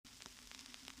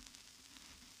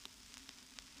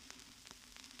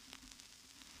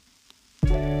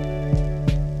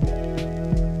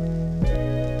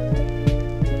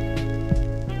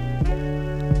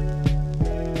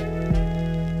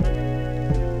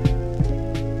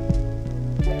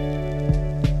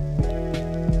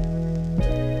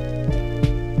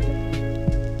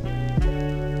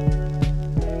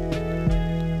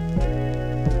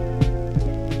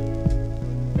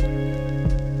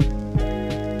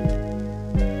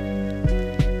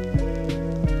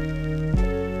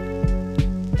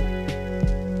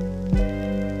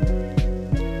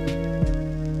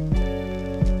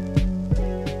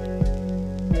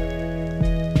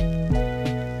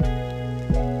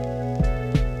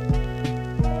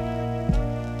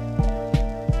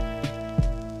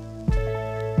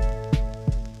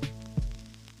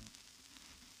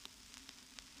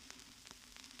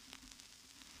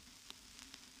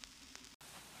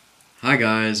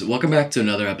guys, welcome back to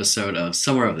another episode of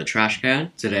Somewhere of the Trash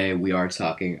Can. Today we are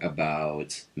talking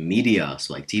about media,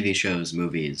 so like TV shows,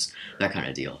 movies, that kind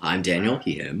of deal. I'm Daniel,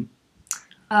 he, him.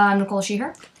 I'm Nicole, she,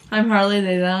 her. I'm Harley,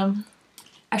 they, them.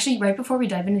 Actually, right before we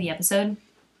dive into the episode,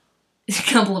 a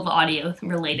couple of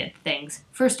audio-related things.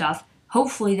 First off,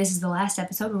 hopefully this is the last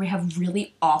episode where we have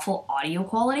really awful audio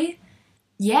quality.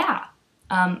 Yeah.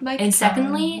 And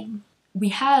secondly, we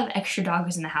have extra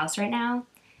doggers in the house right now,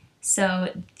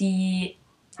 so the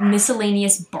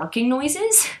miscellaneous barking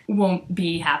noises won't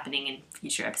be happening in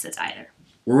future episodes either.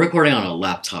 We're recording on a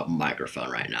laptop microphone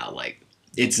right now,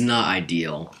 it's not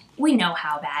ideal. We know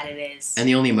how bad it is. And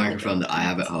the only microphone that I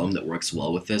have at home that works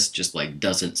well with this just,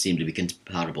 doesn't seem to be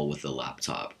compatible with the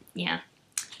laptop. Yeah.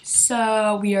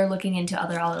 So we are looking into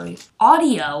other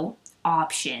audio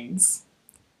options,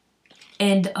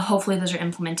 and hopefully those are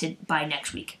implemented by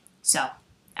next week. So,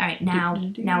 alright, now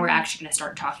we're actually going to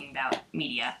start talking about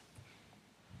media.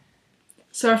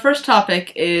 So our first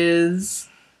topic is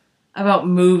about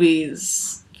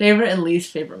movies. Favorite and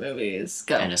least favorite movies.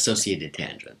 Go. And associated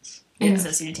tangents. And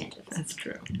associated tangents. That's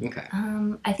true. Okay.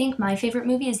 I think my favorite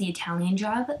movie is The Italian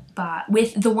Job,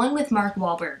 with the one with Mark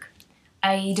Wahlberg.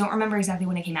 I don't remember exactly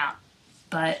when it came out,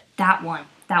 but that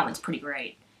one's pretty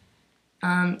great.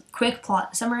 Quick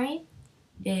plot summary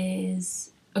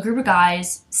is a group of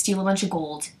guys steal a bunch of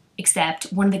gold,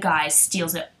 except one of the guys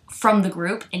steals it from the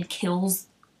group and kills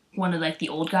one of the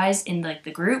old guys in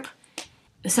the group.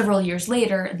 Several years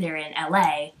later, they're in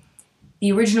LA.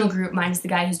 The original group, minus the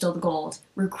guy who stole the gold,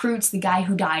 recruits the guy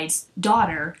who died's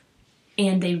daughter,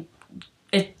 and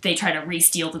they try to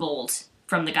re-steal the gold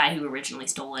from the guy who originally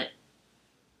stole it.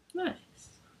 Nice.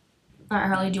 Alright,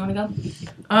 Harley, do you want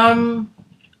to go?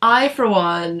 I, for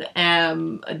one,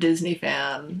 am a Disney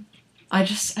fan. I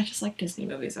just like Disney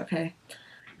movies, okay?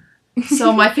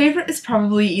 So my favorite is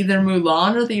probably either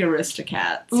Mulan or the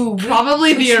Aristocats. Ooh,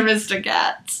 probably the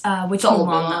Aristocats. Which The old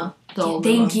Mulan, Mulan. The old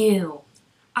Thank Mulan. you.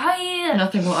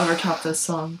 Nothing will ever top those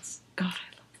songs. God,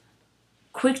 I love them.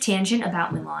 Quick tangent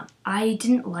about Mulan. I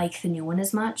didn't like the new one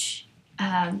as much.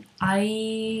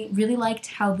 I really liked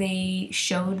how they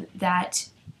showed that.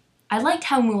 I liked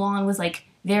how Mulan was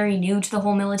very new to the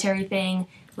whole military thing.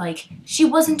 She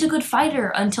wasn't a good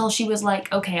fighter until she was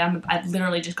okay, I've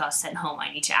literally just got sent home.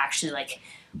 I need to actually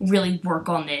really work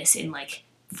on this and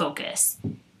focus.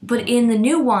 But in the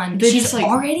new one, she's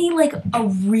already a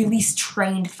really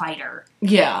trained fighter.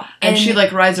 Yeah, and she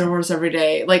rides her horse every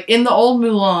day. In the old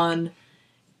Mulan,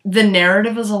 the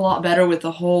narrative is a lot better with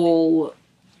the whole.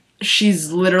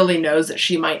 She's literally knows that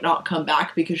she might not come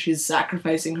back because she's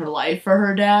sacrificing her life for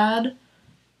her dad.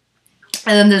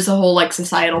 And then there's a whole,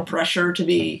 societal pressure to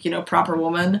be, proper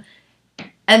woman.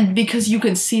 And because you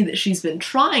can see that she's been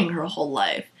trying her whole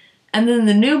life. And then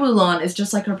the new Mulan is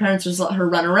just her parents just let her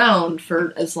run around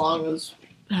for as long as,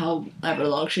 however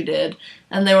long she did.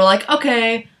 And they were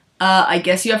okay, I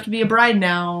guess you have to be a bride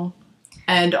now.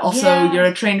 And also, you're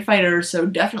a trained fighter, so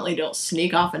definitely don't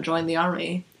sneak off and join the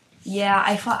army. Yeah,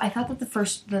 I thought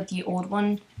that the old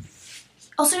one.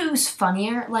 Also, it was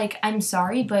funnier. I'm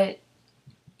sorry, but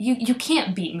you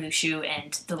can't beat Mushu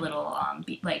and the little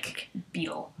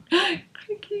beetle.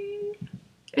 Cricket.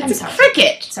 It's a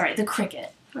cricket. Sorry, the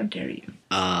cricket. How dare you?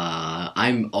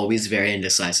 I'm always very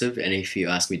indecisive, and if you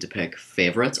ask me to pick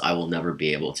favorites, I will never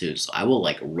be able to. So I will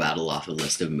rattle off a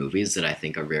list of movies that I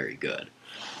think are very good.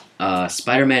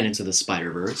 Spider-Man Into the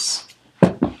Spider-Verse.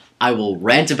 I will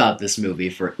rant about this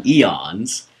movie for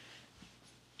eons.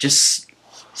 Just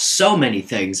so many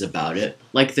things about it.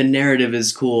 The narrative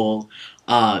is cool.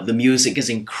 The music is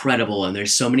incredible, and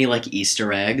there's so many,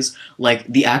 Easter eggs.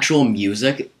 The actual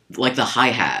music, the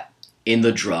hi-hat in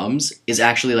the drums is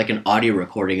actually, an audio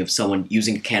recording of someone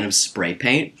using a can of spray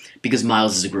paint, because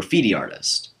Miles is a graffiti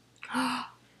artist.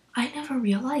 I never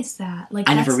realized that.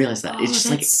 I never realized that. It's just,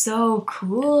 that's so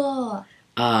cool.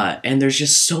 And there's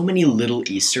just so many little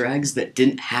Easter eggs that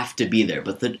didn't have to be there,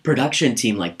 but the production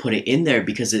team put it in there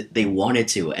because they wanted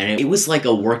to, and it was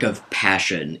a work of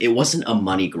passion. It wasn't a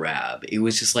money grab. It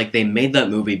was just they made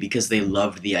that movie because they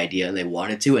loved the idea and they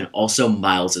wanted to, and also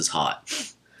Miles is hot.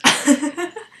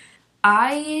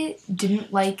 I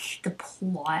didn't like the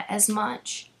plot as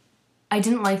much. I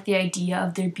didn't like the idea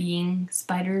of there being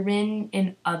Spider-Man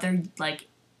in other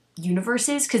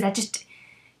universes, because that just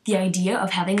the idea of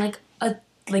having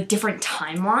different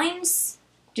timelines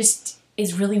just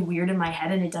is really weird in my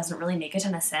head, and it doesn't really make a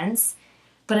ton of sense.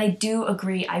 But I do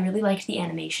agree, I really liked the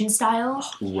animation style.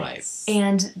 Right.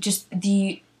 And just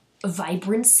the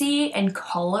vibrancy and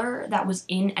color that was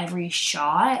in every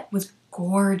shot was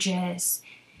gorgeous.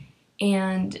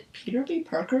 And Peter B.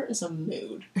 Parker is a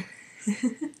mood.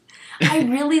 I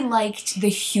really liked the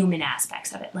human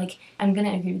aspects of it. Like, I'm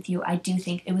gonna agree with you. I do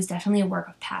think it was definitely a work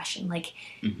of passion. Like,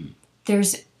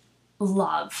 there's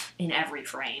love in every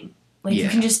frame. Like, you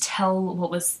can just tell what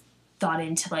was thought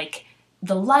into, like,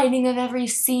 the lighting of every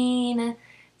scene,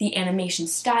 the animation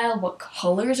style, what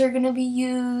colors are gonna be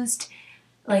used.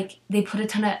 Like, they put a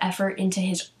ton of effort into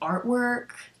his artwork.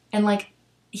 And, like,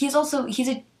 he's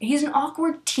an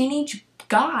awkward teenage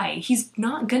guy. He's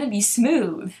not gonna be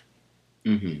smooth.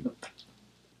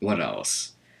 What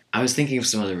else? I was thinking of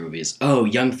some other movies. Oh,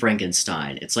 Young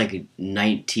Frankenstein. It's like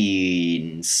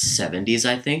 1970s,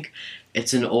 I think.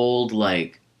 It's an old,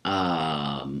 like,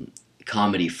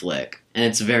 comedy flick. And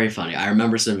it's very funny. I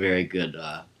remember some very good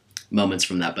moments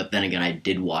from that. But then again, I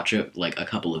did watch it, like, a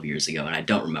couple of years ago, and I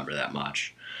don't remember that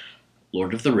much.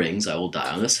 Lord of the Rings, I Will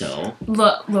Die on This Hill.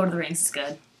 Lord of the Rings is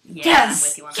good. Yeah, Yes! I'm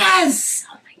with you on that. Yes!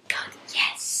 Oh my god,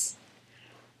 yes!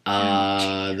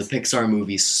 The Pixar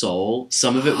movie Soul.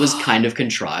 Some of it was kind of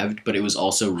contrived, but it was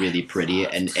also really pretty,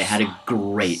 and it had a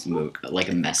great like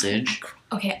a message.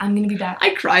 Okay, I'm gonna be back.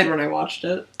 I cried when I watched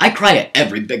it. I cry at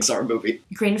every Pixar movie.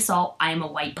 Grain of salt, I am a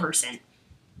white person.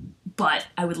 But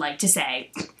I would like to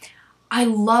say, I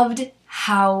loved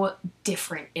how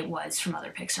different it was from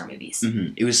other Pixar movies.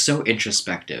 It was so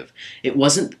introspective. It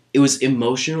was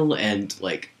emotional and,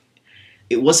 like,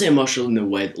 it wasn't emotional in the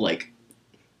way that, like,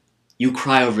 you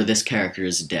cry over this character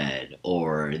is dead,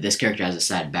 or this character has a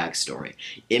sad backstory.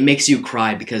 It makes you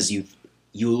cry because you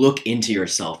look into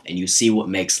yourself and you see what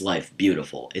makes life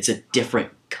beautiful. It's a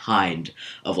different kind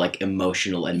of, like,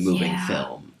 emotional and moving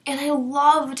film. And I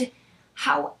loved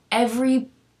how every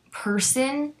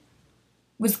person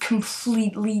was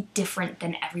completely different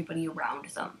than everybody around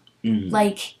them.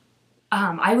 Like,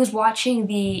 I was watching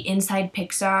the Inside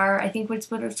Pixar, I think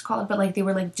that's what it's called, but, like, they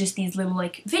were, like, just these little,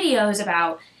 like, videos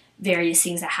about various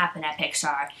things that happen at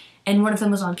Pixar, and one of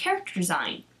them was on character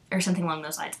design, or something along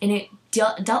those lines, and it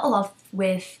dealt a lot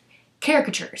with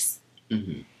caricatures.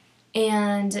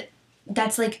 And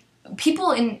that's, like,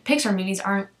 people in Pixar movies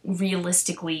aren't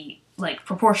realistically, like,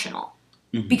 proportional.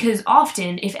 Because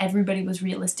often, if everybody was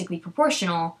realistically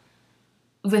proportional,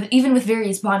 even with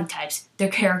various body types, their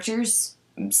characters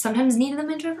sometimes needed them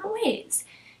in different ways.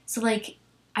 So, like,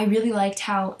 I really liked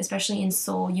how, especially in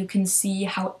Soul, you can see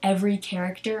how every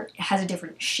character has a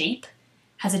different shape,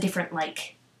 has a different,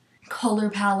 like, color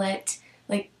palette.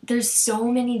 Like, there's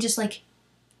so many just, like,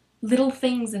 little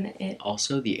things in it.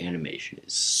 Also, the animation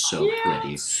is so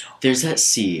pretty. There's that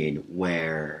scene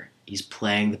where he's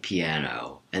playing the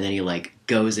piano, and then he, like,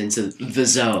 goes into the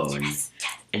zone,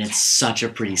 and it's such a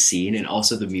pretty scene, and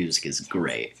also the music is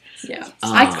great. Yeah.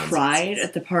 I cried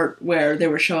at the part where they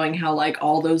were showing how, like,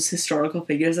 all those historical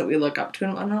figures that we look up to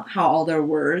and whatnot, how all their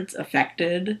words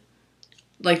affected,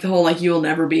 like, the whole, like, you'll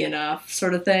never be enough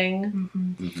sort of thing.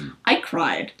 I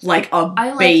cried like a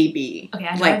baby. Okay,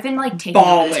 I know like, I've been, like, taking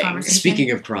bawling. this conversation.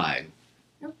 Speaking of crying,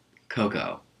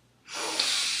 Coco.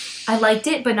 I liked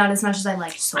it, but not as much as I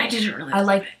liked Soul. I didn't really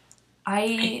like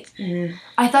it.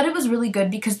 I thought it was really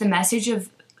good because the message of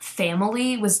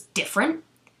family was different.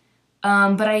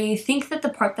 But I think that the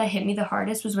part that hit me the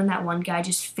hardest was when that one guy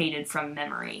just faded from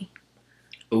memory.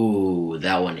 Ooh,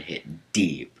 that one hit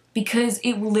deep. Because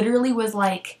it literally was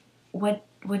like, what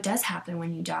does happen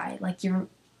when you die? Like, you're...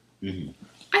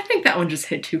 I think that one just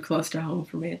hit too close to home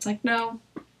for me. It's like, no,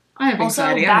 I have also,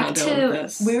 anxiety. back I'm not dealing with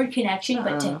this. Weird connection,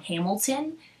 but to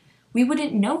Hamilton, we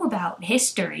wouldn't know about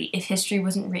history if history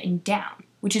wasn't written down.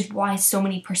 Which is why so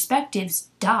many perspectives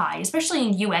die, especially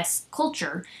in U.S.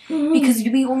 culture, because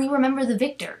we only remember the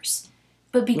victors.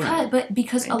 But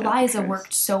because Eliza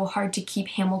worked so hard to keep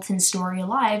Hamilton's story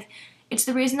alive, it's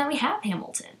the reason that we have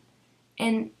Hamilton.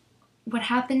 And what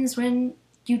happens when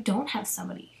you don't have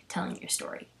somebody telling your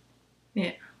story?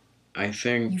 Yeah. I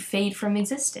think... You fade from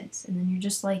existence, and then you're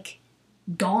just, like,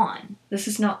 gone. This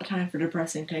is not the time for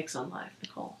depressing takes on life,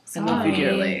 Nicole. Sorry. I love you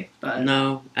dearly, but...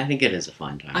 No, I think it is a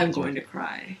fun time. I'm going to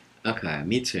cry. Okay,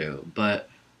 me too. But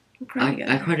I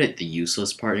I cried at the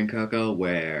useless part in Coco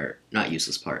where... Not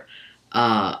useless part.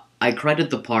 I cried at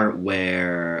the part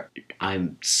where...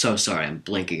 I'm so sorry, I'm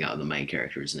blanking out the main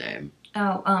character's name.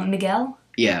 Oh, Miguel?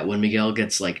 Yeah, when Miguel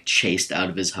gets, like, chased out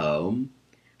of his home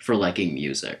for liking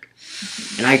music.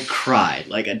 And I cried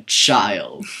like a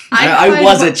child. I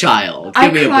was a child.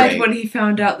 Give me a break. I cried when he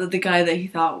found out that the guy that he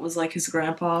thought was, like, his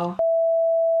grandpa...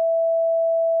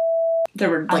 There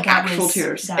were, like, actual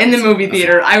tears. In the movie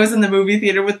theater. I was in the movie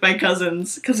theater with my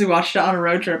cousins because we watched it on a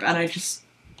road trip, and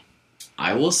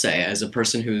I will say, as a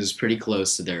person who's pretty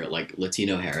close to their, like,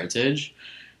 Latino heritage,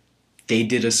 they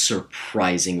did a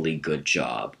surprisingly good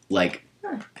job. Like...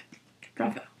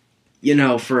 Bravo. You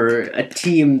know, for a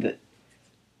team that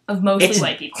of mostly It's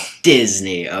white people.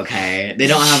 Disney, okay? They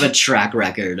don't have a track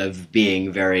record of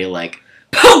being very, like...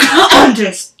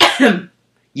 Pocahontas!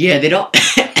 Yeah, they don't...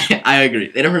 I agree.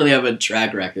 They don't really have a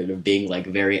track record of being, like,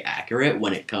 very accurate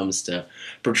when it comes to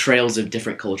portrayals of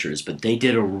different cultures, but they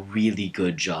did a really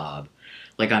good job.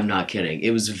 Like, I'm not kidding.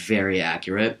 It was very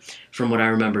accurate. From what I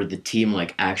remember, the team,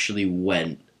 like, actually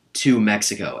went to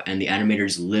Mexico, and the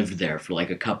animators lived there for, like,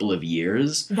 a couple of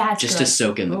years That's just good. to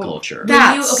soak in the Oh. culture.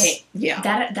 Yeah.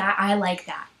 That I like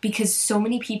that because so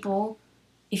many people,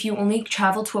 if you only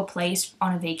travel to a place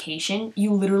on a vacation,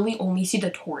 you literally only see the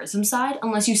tourism side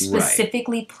unless you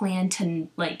specifically plan to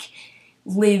like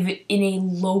live in a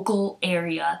local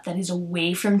area that is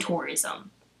away from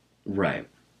tourism. Right.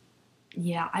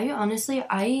 Yeah, I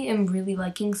am really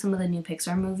liking some of the new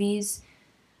Pixar movies.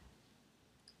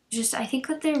 I think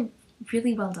that they're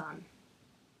really well done.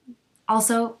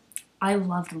 Also, I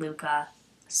loved Luca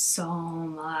so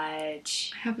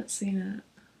much. I haven't seen it.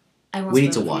 I won't We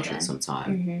need to spoil it for watch you it then.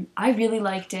 sometime. I really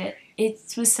liked it. It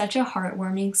was such a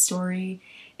heartwarming story.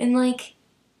 And, like,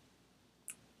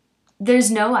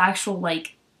 there's no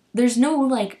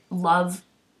love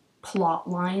plot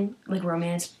line, like,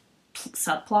 romance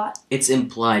subplot. It's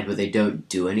implied, but they don't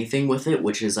do anything with it,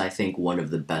 which is, I think, one of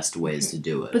the best ways to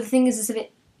do it. But the thing is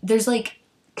there's, like,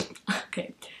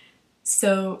 okay.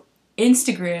 So,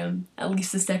 Instagram, at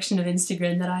least the section of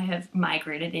Instagram that I have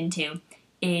migrated into,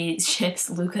 is ships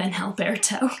Luca and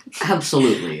Alberto.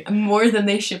 Absolutely. More than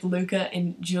they ship Luca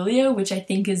and Julia, which I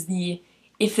think is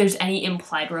if there's any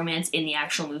implied romance in the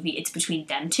actual movie, it's between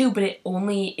them two, but it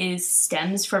only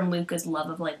stems from Luca's love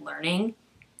of, like, learning.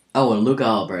 Oh, and Luca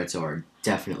and Alberto are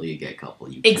definitely a gay couple.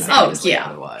 You Exactly. cannot say Yeah.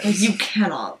 otherwise. You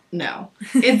cannot. No.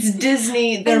 It's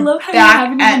Disney. They're love how you back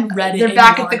haven't at. even read it They're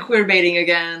back at anymore. the queer baiting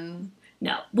again.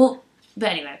 No. Well, but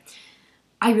anyway,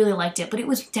 I really liked it, but it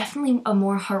was definitely a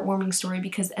more heartwarming story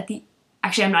because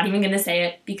actually, I'm not even going to say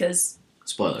it because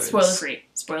Spoilers.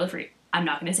 Spoiler free. I'm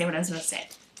not going to say what I was supposed to say.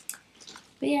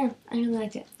 But yeah, I really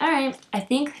liked it. All right, I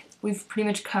think we've pretty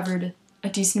much covered a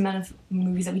decent amount of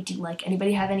movies that we do like.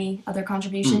 Anybody have any other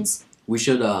contributions? We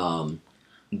should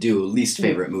do least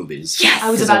favorite movies. Yes! I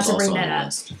was 'Cause about that's to bring also on that the up.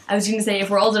 list. I was going to say, if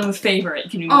we're all done with favorite,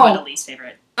 can we move on to least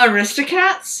favorite?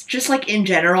 Aristocats, just like in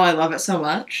general, I love it so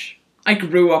much. I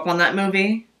grew up on that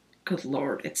movie. Good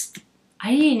lord, it's.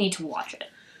 I need to watch it.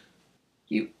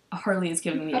 Harley is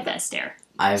giving me a death stare.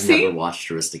 I've See? never watched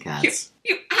Aristocats.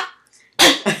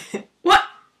 What?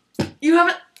 You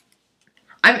haven't.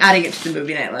 I'm adding it to the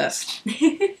movie night list.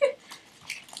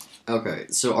 Okay,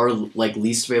 so our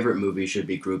least favorite movie should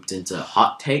be grouped into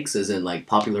hot takes, as in like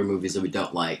popular movies that we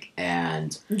don't like,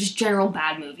 and Just general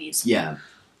bad movies. yeah,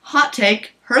 Hot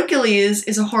take: Hercules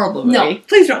is a horrible movie. No.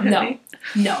 Please don't hit No. me.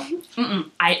 No.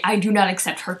 Mm-mm. I do not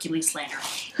accept Hercules slander.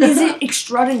 Is it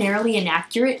extraordinarily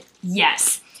inaccurate?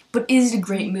 Yes. But is it a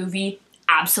great movie?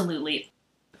 Absolutely.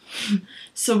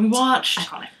 So we watched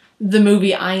Iconic. the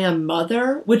movie I Am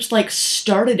Mother, which like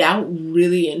started out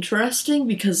really interesting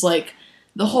because like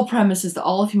the whole premise is that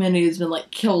all of humanity has been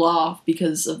like killed off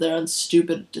because of their own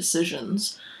stupid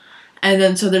decisions. And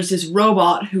then so there's this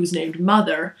robot who's named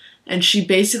Mother, and she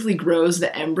basically grows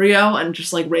the embryo and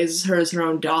just like raises her as her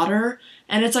own daughter.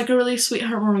 And it's like a really sweet,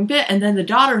 heartwarming bit. And then the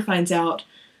daughter finds out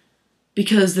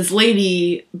because this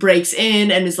lady breaks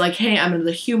in and is like, hey, I'm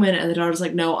another human. And the daughter's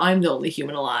like, no, I'm the only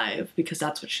human alive, because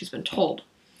that's what she's been told.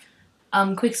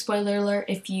 Quick spoiler alert,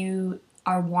 if you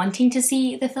are wanting to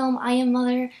see the film I Am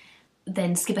Mother,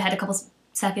 then skip ahead a couple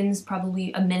seconds,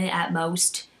 probably a minute at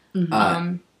most.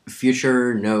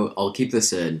 future note, I'll keep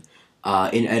this in.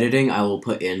 In editing, I will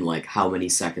put in like how many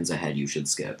seconds ahead you should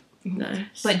skip,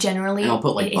 Nice. But generally, and I'll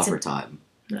put like it's buffer a, time.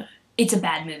 it's a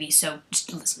bad movie, so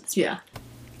just listen to this. Yeah.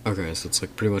 Okay, so it's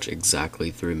like pretty much exactly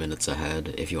 3 minutes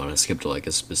ahead. If you want to skip to like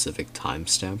a specific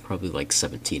timestamp, probably like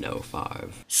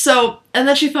 17:05. So, and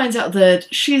then she finds out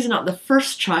that she's not the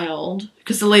first child,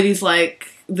 because the lady's like,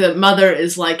 the mother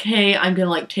is like, hey, I'm gonna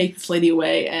like take this lady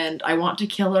away, and I want to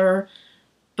kill her,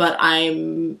 but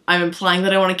I'm implying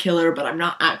that I want to kill her, but I'm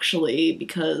not actually,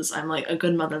 because I'm like a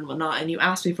good mother and whatnot, and you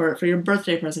asked me for it for your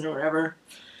birthday present or whatever.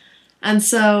 And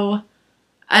so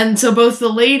both the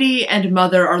lady and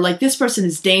mother are like, this person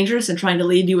is dangerous and trying to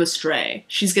lead you astray.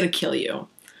 She's gonna kill you.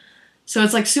 So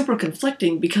it's like super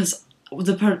conflicting, because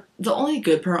the only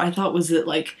good part I thought was that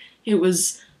like it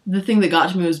was the thing that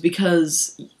got to me was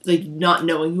because like not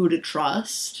knowing who to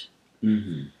trust.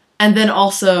 Mm-hmm. And then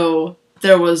also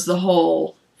there was the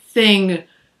whole thing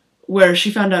where she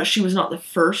found out she was not the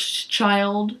first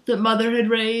child that mother had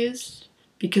raised,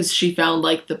 because she found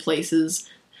like the places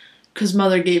because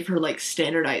Mother gave her, like,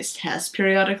 standardized tests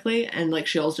periodically, and, like,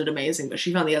 she always did amazing, but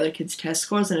she found the other kids' test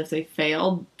scores, and if they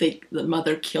failed, the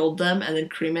mother killed them and then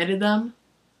cremated them.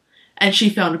 And she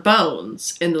found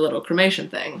bones in the little cremation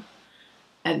thing.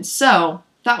 And so,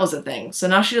 that was a thing. So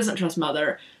now she doesn't trust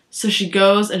Mother. So she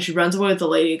goes and she runs away with the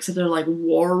lady, except there are, like,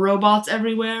 war robots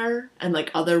everywhere, and, like,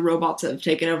 other robots that have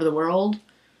taken over the world.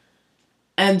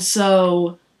 And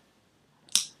so,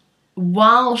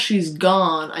 while she's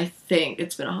gone, I think,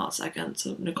 it's been a hot second,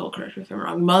 so Nicole, correct me if I'm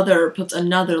wrong, Mother puts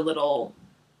another little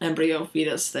embryo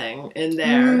fetus thing in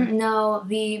there. No,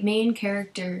 the main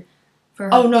character for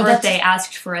her Oh, no, birthday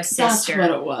asked for a sister. That's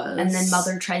what it was. And then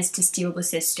Mother tries to steal the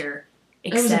sister.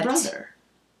 It was a brother.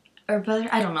 Or brother?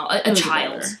 I don't know. A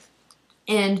child.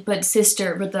 But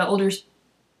the older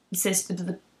sister,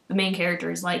 the main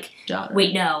character is like, Daughter.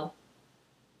 wait, no.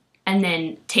 And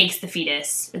then takes the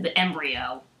fetus, the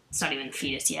embryo. It's not even a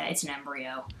fetus yet, it's an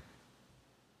embryo.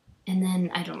 And then,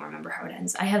 I don't remember how it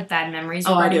ends. I have bad memories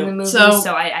regarding the movie,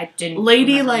 so I didn't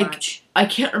remember much. I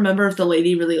can't remember if the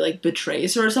lady really, like,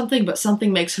 betrays her or something, but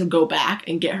something makes her go back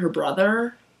and get her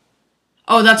brother.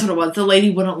 Oh, that's what it was. The lady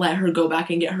wouldn't let her go back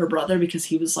and get her brother because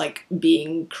he was, like,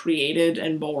 being created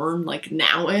and born, like,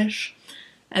 now-ish.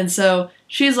 And so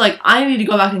she's like, I need to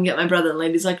go back and get my brother. And the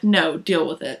lady's like, no, deal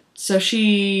with it. So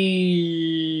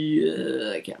she...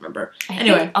 I can't remember.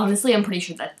 Anyway. Honestly, I'm pretty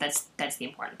sure that's the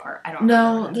important part. I don't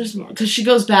know. No, there's more. Because she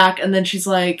goes back and then she's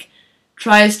like,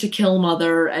 tries to kill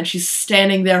Mother. And she's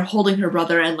standing there holding her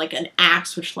brother and, like, an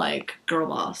axe, which, like, girl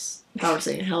boss. If I were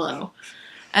saying hello.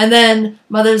 And then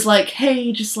Mother's like,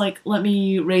 hey, just, like, let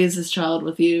me raise this child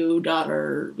with you,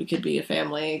 daughter. We could be a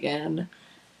family again.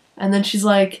 And then she's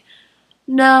like,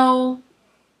 no.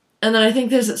 And then I think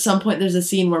there's a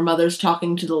scene where Mother's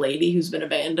talking to the lady who's been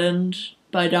abandoned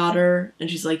by daughter. And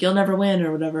she's like, you'll never win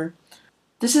or whatever.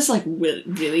 This is, like,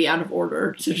 really out of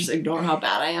order. So just ignore how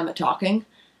bad I am at talking.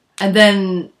 And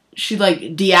then she, like,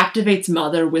 deactivates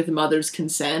Mother with Mother's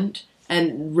consent.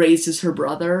 And raises her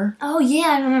brother. Oh,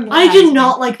 yeah, I remember that. I did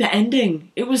not like the ending.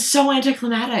 It was so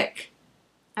anticlimactic.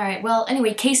 Alright, well,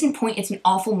 anyway, case in point, it's an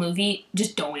awful movie.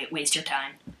 Just don't waste your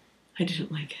time. I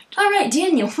didn't like it. Alright,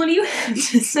 Daniel, what do you have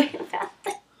to say about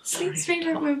this least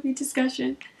favorite movie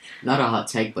discussion? Not a hot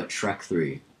take, but Shrek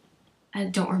 3. I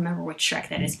don't remember which Shrek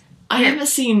that is. I haven't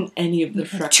seen any of the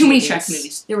Shrek Too many Shrek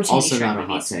movies. There were too also many Shrek not a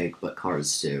movies. hot take, but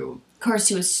Cars 2. Cars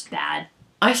 2 is bad.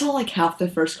 I saw, like, half the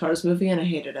first Cars movie and I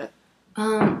hated it.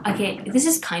 Okay, this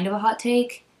is kind of a hot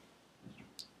take.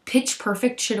 Pitch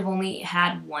Perfect should have only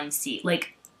had one sequel,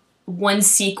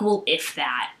 if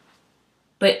that.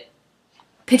 But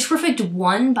Pitch Perfect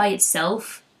 1 by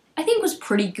itself, I think was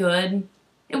pretty good.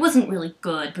 It wasn't really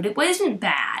good, but it wasn't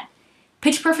bad.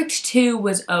 Pitch Perfect 2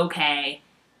 was okay,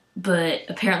 but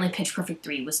apparently Pitch Perfect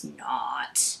 3 was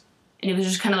not. And it was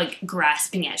just kind of like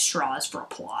grasping at straws for a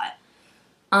plot.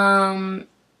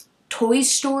 Toy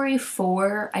Story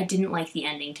 4, I didn't like the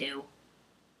ending to.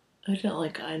 I didn't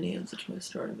like any of the Toy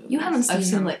Story movies. You haven't seen I've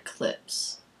seen, them. like,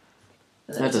 clips.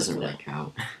 That doesn't really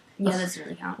count. Yeah, that doesn't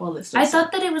really count. Well, I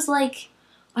thought that it was like...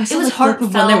 I saw it was the clip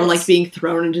of when they were, heartfelt. like, being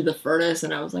thrown into the furnace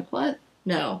and I was like, what?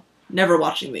 No. Never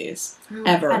watching these.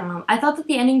 Ever. I don't know. I thought that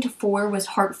the ending to 4 was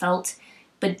heartfelt,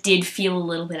 but did feel a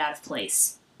little bit out of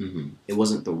place. Mm-hmm. It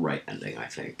wasn't the right ending, I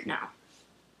think. No.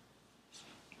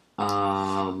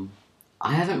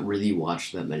 I haven't really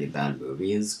watched that many bad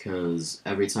movies, because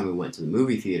every time we went to the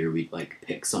movie theater, we'd, like,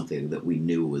 pick something that we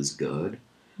knew was good.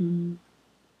 Mm.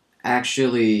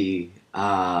 Actually,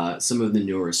 some of the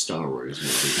newer Star Wars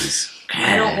movies.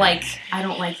 I don't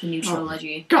like the new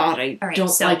trilogy. God, I Alright, don't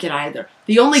so- like it either.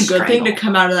 The only good thing to Strangle.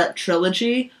 come out of that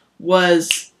trilogy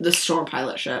was the Storm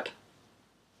pilot ship.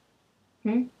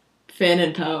 Hmm? Finn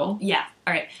and Poe. Yeah,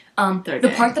 alright. They're The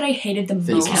gay. part that I hated the Finn's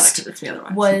You can't most convince me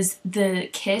otherwise. was the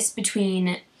kiss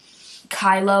between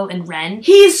Kylo and Ren.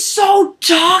 He's so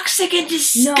toxic and No,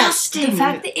 disgusting. the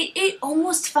fact that it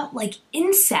almost felt like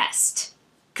incest.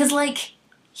 Because, like,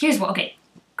 here's what... Okay,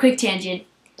 quick tangent.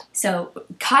 So,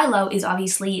 Kylo is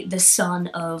obviously the son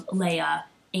of Leia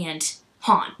and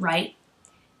Han, right?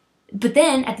 But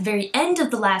then, at the very end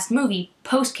of the last movie,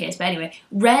 post-kiss, but anyway,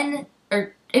 Ren...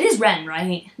 Or, it is Ren,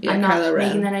 right? Yeah, I'm not Kylo Ren.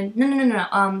 making that in...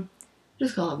 No.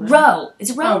 Just call him Ray. Ro. Is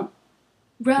it Ro? Oh.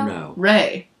 Ro? No.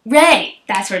 Ray. Ray!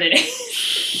 That's what it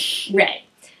is. Ray.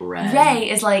 Red. Ray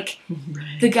is like...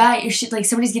 Ray. The guy, like,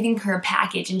 somebody's giving her a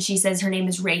package and she says her name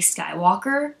is Rey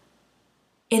Skywalker.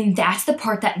 And that's the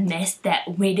part that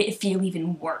made it feel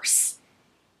even worse.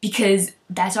 Because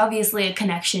that's obviously a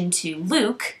connection to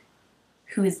Luke,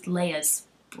 who is Leia's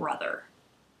brother.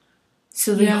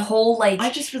 So the whole, like, I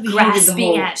just really hated the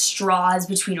grasping whole... at straws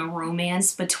between a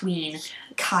romance between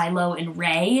Kylo and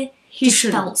Rey He just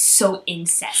should felt so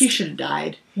incest. He should have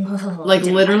died. Ugh, Like,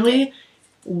 didn't literally, it.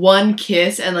 one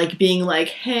kiss and, like, being like,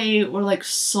 hey, we're, like,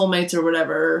 soulmates or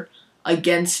whatever,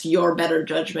 against your better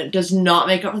judgment, does not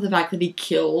make up for the fact that he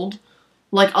killed,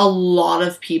 like, a lot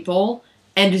of people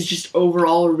and is just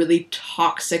overall a really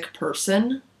toxic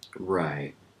person.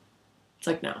 Right. It's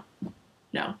like, no.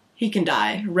 No. He can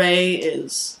die. Ray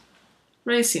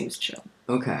seems chill.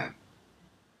 Okay.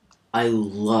 I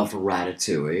love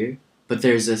Ratatouille, but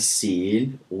there's a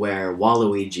scene where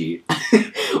Waluigi,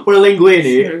 where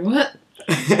Linguini, Sorry, what?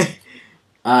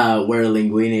 where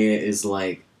Linguini is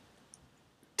like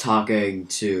talking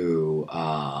to,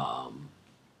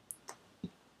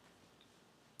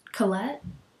 Colette?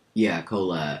 yeah,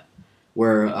 Colette,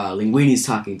 where Linguini's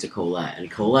talking to Colette, and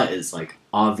Colette is like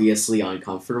obviously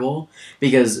uncomfortable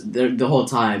because the whole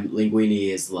time Linguini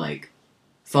is like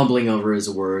fumbling over his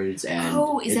words and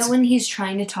Is that when he's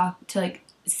trying to talk to, like,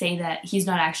 say that he's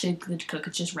not actually a good cook,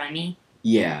 it's just Remy?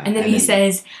 yeah, And then he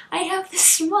says, I have this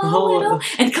small Oh. little...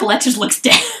 And Colette just looks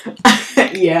down.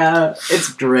 yeah,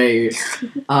 it's great.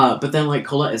 But then like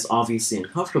Colette is obviously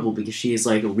uncomfortable because she is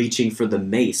like reaching for the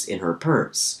mace in her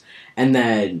purse, and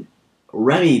then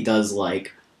Remy does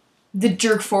like The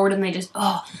jerk forward and they just...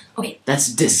 Oh, okay.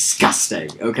 that's disgusting.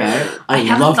 Okay, I I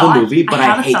have a love thought. the movie, but I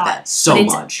have I a hate thought, that so but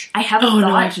it's- much. I have a Oh, no,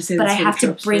 I thought, should say but this I for have the to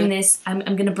tropes bring bit. this... I'm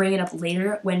going to bring it up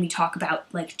later when we talk about,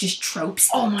 like, just tropes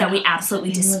Oh my that we God.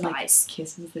 absolutely They were, like, despise.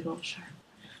 Kisses, they go to shower.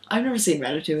 I've never seen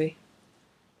Ratatouille.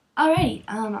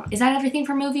 Alrighty. Is that everything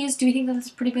for movies? Do we think that's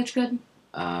pretty much good?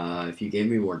 If you gave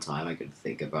me more time, I could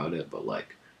think about it, but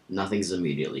like nothing's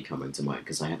immediately coming to mind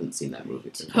because I haven't seen that movie.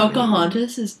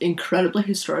 Pocahontas is incredibly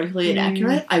historically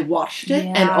inaccurate. I watched it,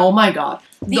 and Yeah. oh my god.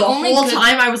 The The only whole good-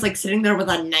 time I was like sitting there with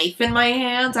a knife in my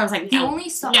hands. I was like, The no, only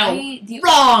side... no.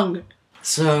 Wrong!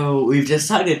 So we've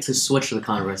decided to switch the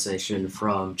conversation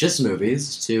from just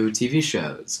movies to TV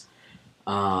shows.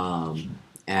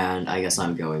 And I guess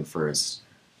I'm going first.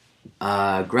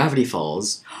 Gravity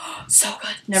Falls. So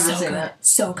good. Never so seen good. that.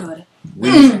 So good.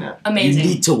 Mm. Amazing. You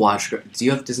need to watch. Do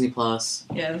you have Disney Plus?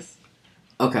 Yes.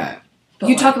 Okay. But,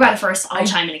 You like, talk about it first. I'll I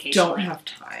chime in occasionally. don't have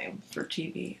time for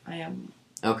TV. I am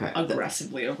Okay.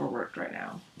 aggressively overworked right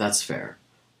now. That's fair.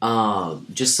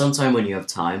 Just sometime when you have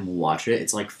time, watch it.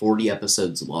 It's like 40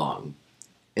 episodes long.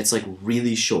 It's like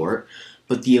really short,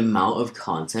 but the amount of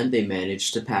content they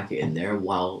managed to pack in there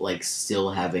while like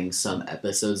still having some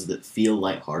episodes that feel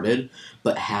lighthearted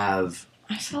but have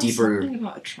I saw Deeper- something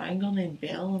about a triangle named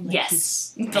Bill. And, like,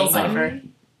 Yes. he's Bill Cipher. angry.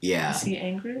 yeah. Is he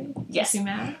angry? Yes. Is he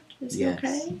mad? Is Yes. he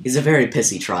okay? He's a very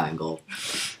pissy triangle.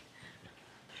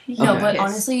 No, Okay. but Yes.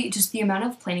 honestly, just the amount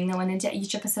of planning that went into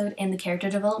each episode and the character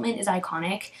development is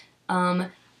iconic.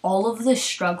 All of the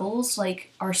struggles,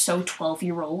 like, are so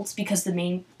 12-year-olds because the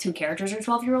main two characters are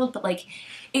 12-year-olds, but, like,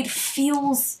 it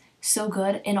feels so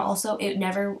good, and also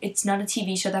it's not a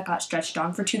TV show that got stretched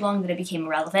on for too long that it became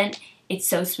irrelevant. It's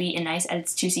so sweet and nice, and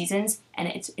it's 2 seasons, and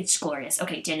it's glorious.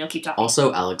 Okay, Daniel, keep talking.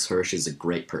 Also, Alex Hirsch is a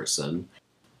great person.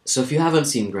 So if you haven't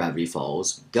seen Gravity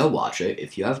Falls, go watch it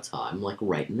if you have time, like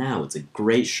right now. It's a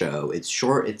great show. It's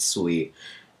short, it's sweet.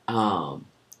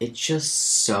 It's just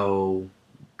so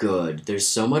good. There's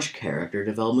so much character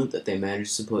development that they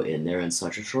managed to put in there in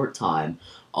such a short time.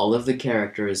 All of the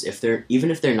characters,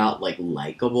 even if they're not like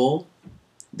likable,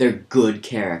 they're good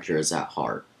characters at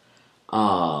heart.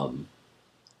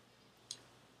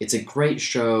 It's a great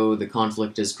show. The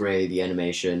conflict is great. The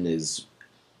animation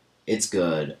it's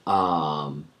good.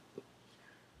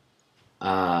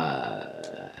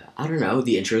 I don't know.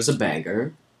 The intro is a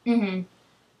banger. Mm-hmm.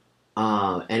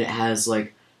 And it has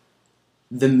like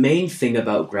the main thing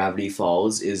about Gravity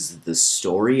Falls is the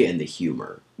story and the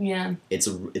humor. Yeah. It's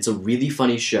a really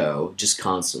funny show, just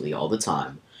constantly, all the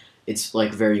time. It's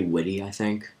like very witty, I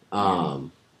think.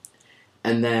 And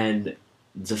then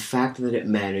the fact that it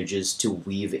manages to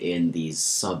weave in these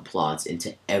subplots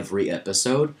into every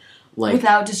episode, like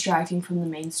Without distracting from the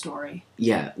main story.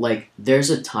 yeah, like there's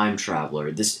a time traveler.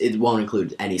 It won't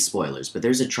include any spoilers, but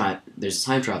there's a time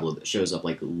traveler that shows up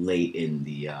like late in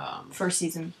the First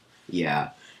season.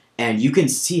 yeah, and you can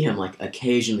see him like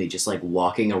occasionally just like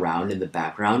walking around in the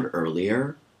background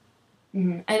earlier.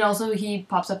 Mm-hmm. And also he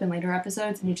pops up in later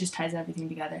episodes, and it just ties everything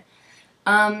together.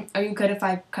 Are you good if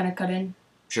I kind of cut in?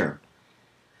 Sure.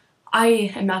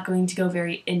 I am not going to go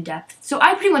very in depth. So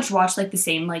I pretty much watch like the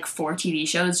same like 4 TV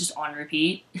shows just on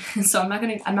repeat. So I'm not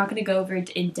gonna go very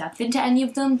in depth into any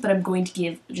of them, but I'm going to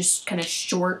give just kind of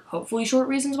hopefully short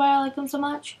reasons why I like them so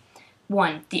much.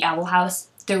 1, The Owl House.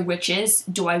 They're witches.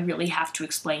 Do I really have to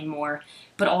explain more?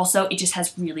 But also it just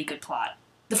has really good plot.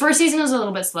 The first season was a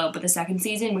little bit slow, but the second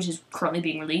season, which is currently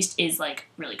being released, is like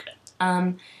really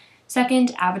good.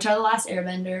 Second, Avatar: The Last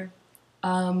Airbender.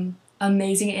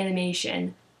 Amazing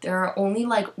animation. There are only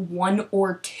like 1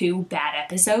 or 2 bad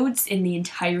episodes in the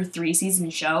entire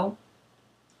 3-season show.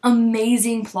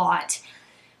 Amazing plot.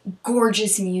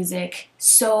 Gorgeous music.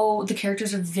 So the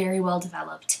characters are very well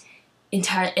developed.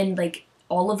 And like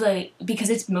all of because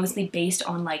it's mostly based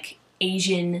on like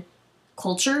Asian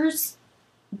cultures,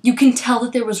 you can tell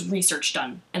that there was research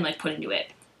done and like put into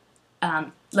it.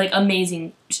 Like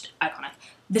amazing, just iconic.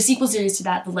 The sequel series to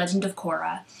that, The Legend of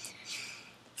Korra.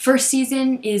 First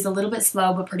season is a little bit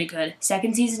slow but pretty good.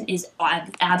 Second season is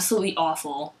absolutely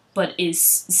awful but is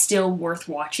still worth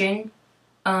watching.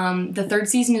 The third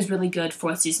season is really good.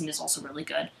 Fourth season is also really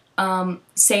good.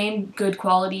 Same good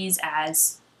qualities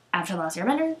as Avatar: The Last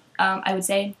Airbender. I would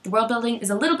say the world building is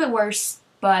a little bit worse,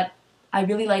 but I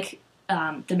really like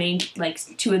the main, like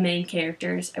 2 main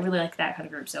characters. I really like that kind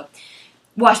of group, so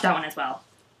watch that one as well.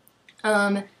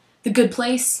 The Good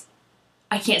Place,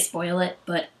 I can't spoil it,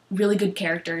 but really good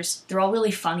characters. They're all really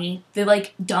funny. They're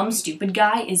like dumb stupid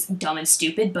guy is dumb and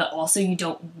stupid, but also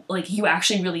you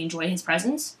actually really enjoy his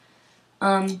presence.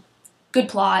 Good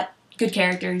plot, good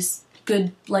characters,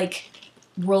 good like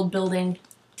world building.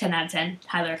 10 out of 10.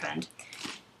 Highly recommend.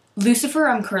 Lucifer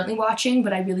I'm currently watching,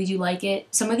 but I really do like it.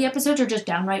 Some of the episodes are just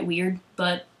downright weird,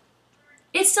 but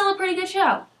it's still a pretty good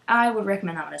show. I would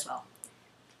recommend that one as well.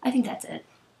 I think that's it.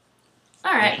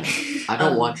 Alright. I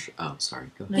don't watch... Oh, sorry.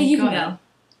 Go ahead. Hey, you can go.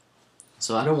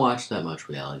 So I don't watch that much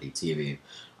reality TV.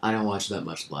 I don't watch that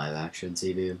much live-action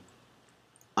TV.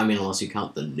 I mean, unless you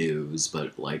count the news,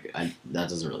 but, like, that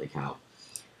doesn't really count.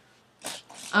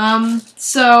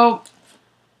 So...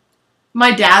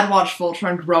 My dad watched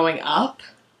Voltron growing up.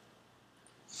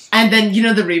 And then, you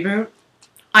know the reboot?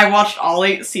 I watched all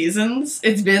 8 seasons.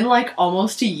 It's been, like,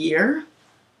 almost a year.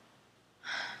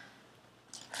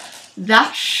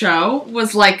 That show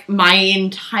was, like, my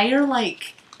entire,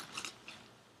 like,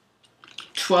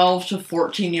 12 to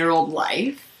 14-year-old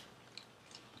life.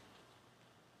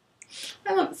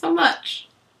 I love it so much.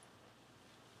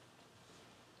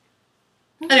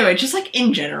 Anyway, just, like,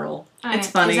 in general. Right. It's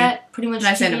funny. Is that pretty much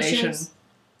nice TV animation. shows?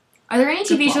 Are there any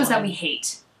Good TV shows that plotline. we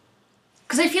hate?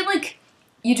 Because I feel like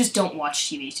you just don't watch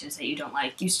TV shows that you don't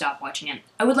like. You stop watching it.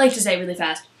 I would like to say really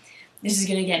fast, this is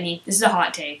going to get me. This is a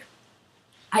hot take.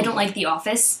 I don't like The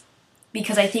Office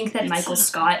because I think that Michael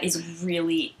Scott is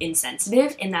really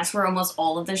insensitive, and that's where almost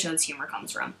all of the show's humor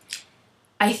comes from.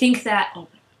 I think that...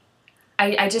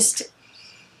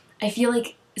 I feel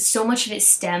like so much of it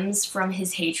stems from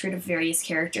his hatred of various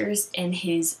characters and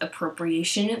his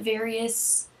appropriation of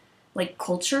various, like,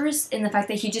 cultures, and the fact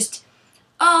that he just,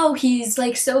 he's,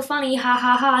 like, so funny, ha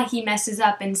ha ha, he messes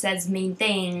up and says mean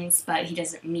things, but he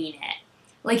doesn't mean it.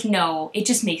 Like, no, it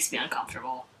just makes me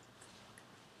uncomfortable.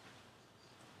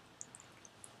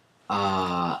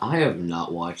 I have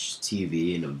not watched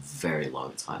TV in a very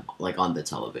long time, like, on the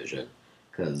television,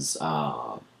 because,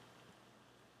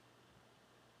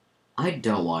 I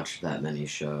don't watch that many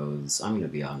shows. I'm gonna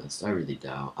be honest. I really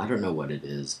don't. I don't know what it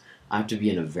is. I have to be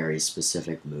in a very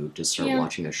specific mood to start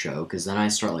watching a show, because then I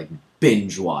start, like,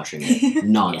 binge watching it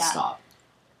nonstop.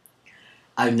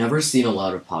 I've never seen a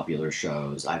lot of popular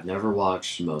shows. I've never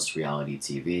watched most reality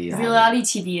TV. Reality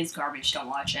TV is garbage. Don't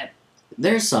watch it.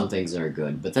 There's some things that are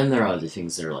good, but then there are other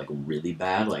things that are, like, really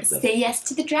bad. Like Say Yes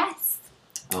to the Dress.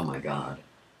 Oh my god.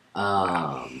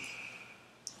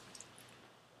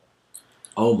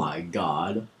 Oh my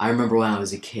god. I remember when I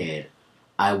was a kid,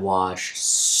 I watched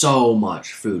so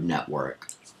much Food Network.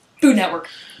 Food Network.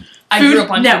 I grew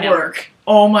up on Food Network.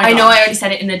 Oh my god. I know I already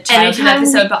said it in the childhood Anytime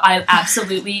episode, but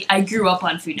I grew up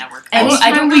on Food Network. Anytime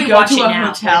I don't we really go watch to it a now,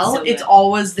 hotel, but it's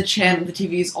always the channel, the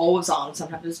TV is always on,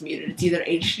 sometimes it's muted. It's either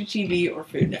HGTV or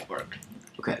Food Network.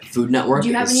 Okay, Food Network Do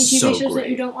you have any is TV so shows great. that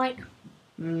you don't like?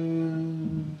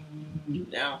 No.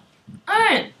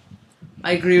 Alright.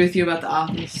 I agree with you about The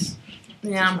Office.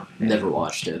 Yeah. Never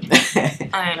watched it.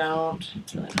 I don't.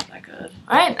 It's really not that good.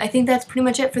 Alright, I think that's pretty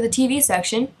much it for the TV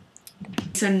section.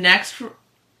 So next...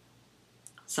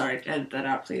 Sorry, edit that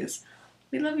out, please.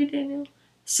 We love you, Daniel.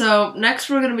 So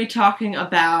next we're going to be talking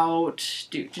about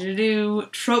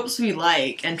tropes we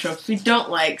like and tropes we don't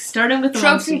like, starting with the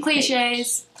Tropes ones we and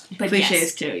cliches. hate. But Cliches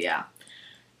yes. too, yeah.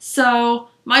 So,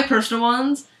 my personal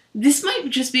ones, this might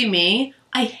just be me.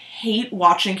 I hate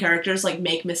watching characters, like,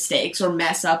 make mistakes or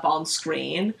mess up on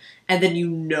screen, and then you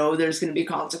know there's going to be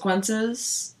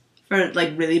consequences, for,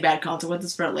 like, really bad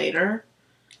consequences for it later.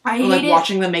 I Or, like, hate it.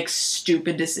 watching them make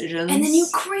stupid decisions. And then you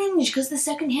cringe because the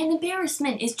secondhand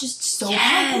embarrassment is just so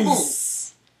palpable.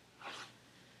 Yes!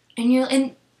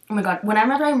 And oh my god,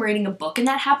 whenever I'm reading a book and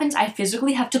that happens, I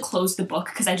physically have to close the book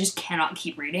because I just cannot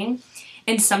keep reading.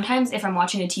 And sometimes if I'm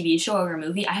watching a TV show or a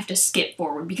movie, I have to skip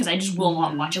forward because I just will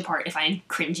not watch a part if I'm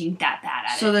cringing that bad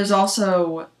at it. So there's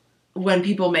also when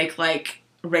people make, like,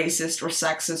 racist or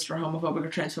sexist or homophobic or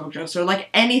transphobic jokes or, like,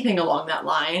 anything along that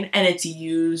line, and it's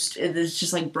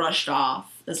just, like, brushed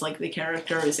off as, like, the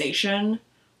characterization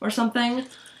or something.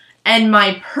 And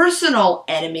my personal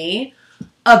enemy,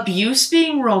 abuse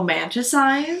being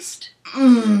romanticized.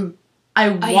 I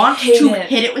want to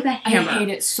hit it with a hammer. I hate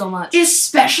it so much.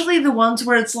 Especially the ones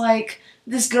where it's like,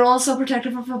 this girl is so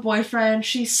protective of her boyfriend,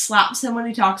 she slaps him when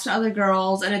he talks to other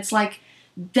girls, and it's like,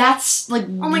 that's, like,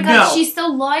 oh my god, she's so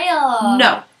loyal.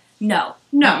 No. No.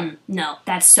 No. No,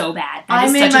 that's so bad.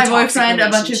 I made my boyfriend a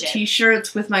bunch of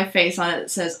t-shirts with my face on it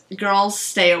that says, girls,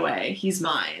 stay away, he's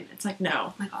mine. It's like, no.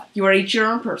 Oh my god. You are each your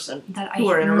own person who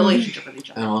are in a relationship with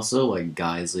each other. And also, like,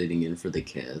 guys leading in for the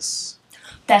kiss.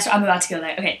 I'm about to go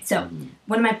there. Okay, so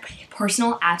one of my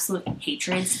personal absolute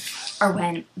hatreds are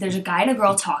when there's a guy and a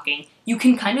girl talking. You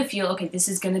can kind of feel, okay, this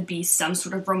is going to be some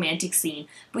sort of romantic scene.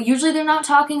 But usually they're not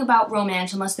talking about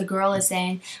romance unless the girl is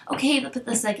saying, okay, but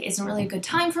this, like, isn't really a good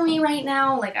time for me right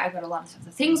now. Like, I've got a lot of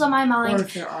other things on my mind. Or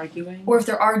if they're arguing. Or if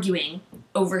they're arguing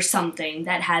over something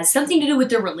that has something to do with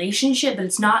their relationship,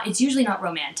 but it's usually not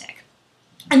romantic.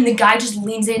 And the guy just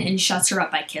leans in and shuts her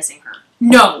up by kissing her.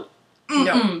 No.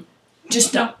 No.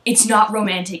 Just no. It's not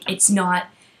romantic. It's not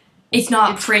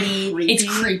pretty. Creepy. It's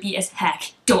creepy as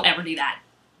heck. Don't ever do that.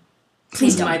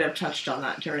 Please don't. We might have touched on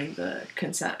that during the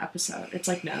consent episode. It's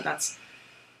like, no, that's...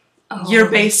 Oh, you're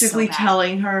basically so bad.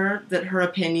 telling her that her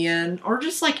opinion, or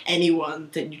just, like, anyone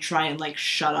that you try and, like,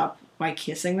 shut up by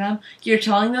kissing them, you're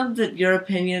telling them that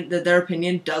their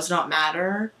opinion does not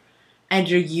matter, and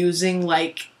you're using,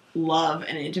 like, love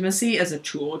and intimacy as a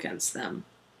tool against them.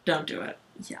 Don't do it.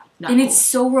 Yeah. Not and cool. it's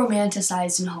so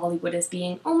romanticized in Hollywood as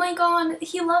being, oh my god,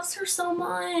 he loves her so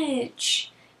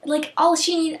much. Like, all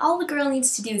the girl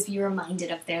needs to do is be reminded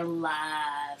of their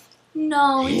love.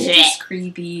 No, it's just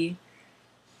creepy.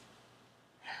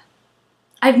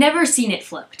 I've never seen it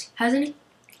flipped. Has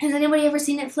anybody ever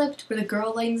seen it flipped where the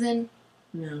girl leans in?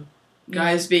 No.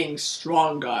 Guys being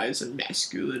strong guys and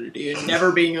masculinity and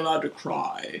never being allowed to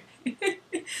cry.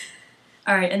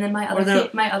 Alright, and then my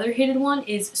other hated one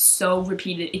is so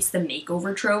repeated. It's the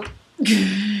makeover trope.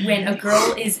 When a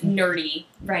girl is nerdy,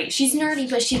 right? She's nerdy,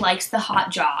 but she likes the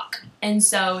hot jock. And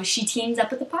so she teams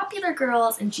up with the popular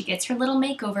girls, and she gets her little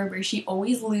makeover where she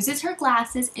always loses her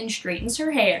glasses and straightens her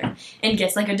hair and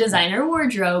gets, like, a designer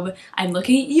wardrobe. I'm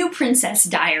looking at you, Princess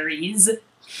Diaries.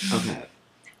 Okay.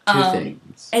 Two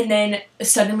things. And then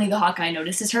suddenly the hot guy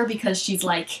notices her because she's,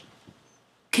 like,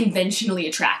 conventionally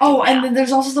attractive. Oh, now. and then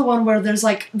there's also the one where there's,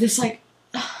 like, this, like,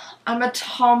 I'm a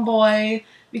tomboy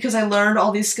because I learned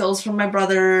all these skills from my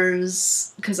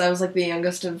brothers because I was, like, the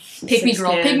youngest of Pick me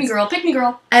girl, kids. pick me girl, pick me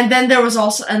girl. And then there was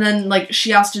also, and then, like,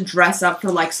 she has to dress up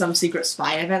for, like, some secret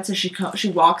spy event, so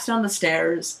she walks down the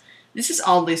stairs. This is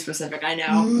oddly specific, I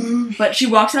know. But she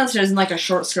walks downstairs in, like, a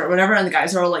short skirt or whatever, and the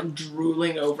guys are all, like,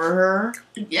 drooling over her.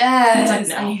 Yes, It's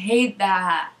like, no. I hate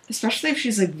that. Especially if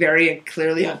she's, like, very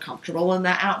clearly uncomfortable in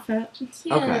that outfit. Yes.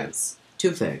 Okay.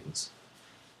 Two things.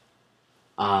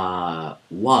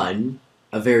 One,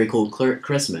 a very cool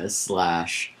Christmas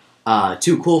 /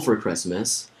 too cool for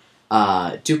Christmas.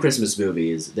 Two Christmas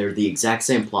movies. They're the exact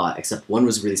same plot, except one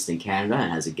was released in Canada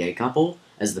and has a gay couple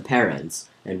as the parents,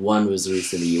 and one was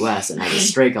released in the US and has a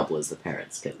straight couple as the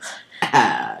parents. Cause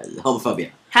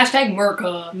homophobia. Hashtag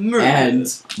Merca.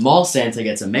 And Mall Santa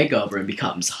gets a makeover and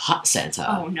becomes Hot Santa.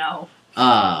 Oh no.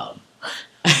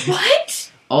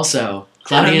 What? Also,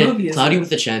 Cloudy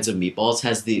with a Chance of Meatballs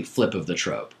has the flip of the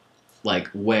trope. Like,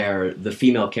 where the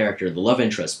female character, the love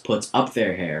interest, puts up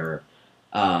their hair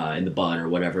in the bun or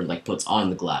whatever, like, puts on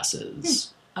the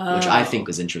glasses. Which I think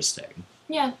was interesting.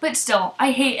 Yeah, but still,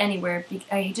 I hate anywhere.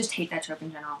 I just hate that trope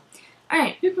in general.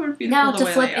 Alright, People are beautiful now the to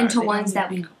way flip they are. into They ones don't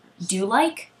that need we do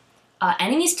like.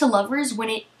 Enemies to lovers when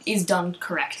it is done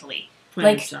correctly. when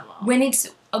Like, it's done well. when it's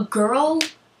a girl,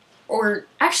 or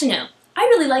actually no, I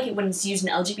really like it when it's used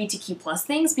in LGBTQ plus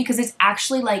things because it's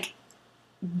actually like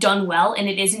done well and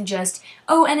it isn't just,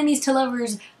 oh, enemies to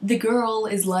lovers, the girl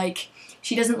is like,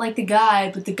 she doesn't like the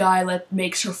guy, but the guy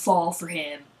makes her fall for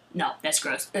him. No, that's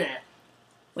gross. Ugh.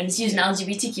 When it's used in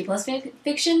LGBTQ plus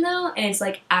fiction though, and it's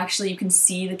like actually you can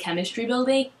see the chemistry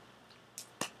building,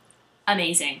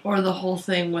 amazing. Or the whole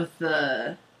thing with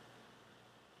the...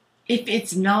 If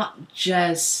it's not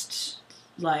just,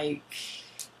 like,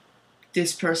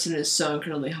 this person is so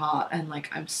incredibly hot and, like,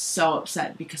 I'm so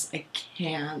upset because I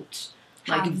can't,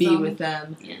 like, Have be them. with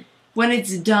them. Yeah. When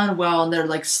it's done well and they're,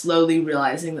 like, slowly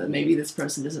realizing that maybe this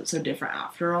person isn't so different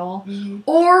after all. Mm-hmm.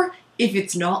 Or if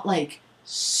it's not, like,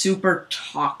 super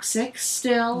toxic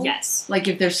still. Yes. Like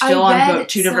if they're still on read- both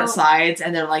two different so- sides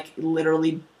and they're like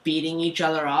literally beating each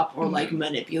other up or like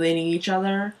manipulating each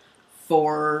other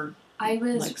for I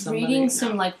was like somebody- reading no.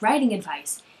 some like writing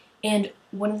advice, and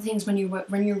one of the things when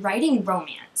you're writing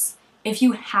romance, if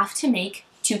you have to make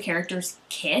two characters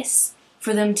kiss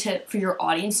for your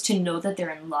audience to know that they're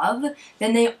in love,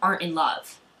 then they aren't in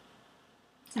love.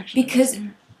 Actually, Because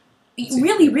you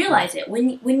really realize it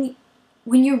when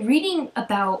you're reading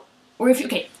about, or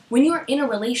when you're in a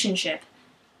relationship,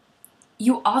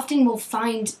 you often will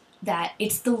find that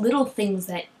it's the little things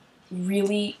that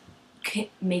really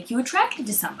make you attracted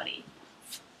to somebody,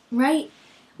 right?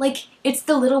 Like, it's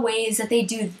the little ways that they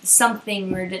do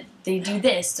something, or that they do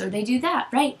this, or they do that,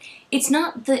 right? It's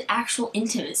not the actual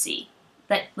intimacy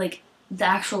that, like, the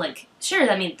actual, like, sure,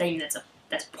 I mean,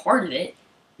 that's part of it.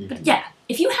 But yeah,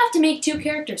 if you have to make two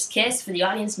characters kiss for the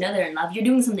audience to know they're in love, you're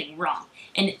doing something wrong.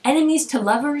 And enemies to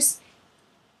lovers,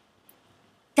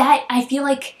 that, I feel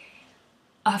like,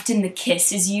 often the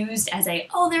kiss is used as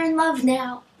they're in love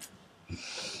now.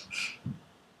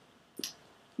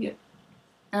 Yep.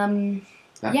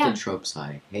 Back Yeah. to tropes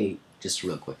I hate. Just a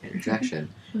real quick interjection.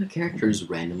 Characters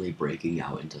randomly breaking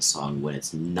out into song when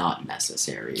it's not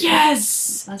necessary.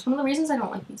 Yes! That's one of the reasons I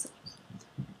don't like musicals.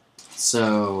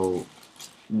 So,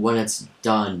 when it's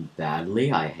done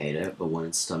badly, I hate it, but when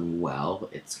it's done well,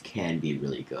 it can be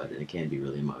really good, and it can be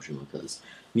really emotional, because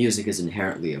music is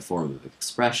inherently a form of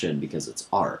expression because it's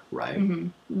art, right?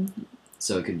 Mm-hmm.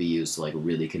 So it can be used to, like,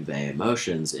 really convey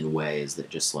emotions in ways that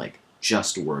just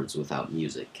words without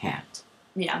music can't.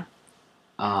 Yeah.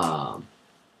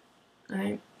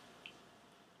 Right.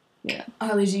 Yeah.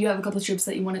 Harley, do you have a couple of tropes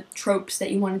that you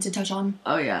wanted to touch on?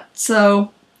 Oh yeah.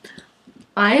 So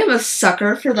I am a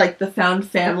sucker for like the found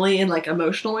family in like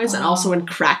emotional ways and also in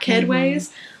crackhead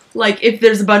ways. Like if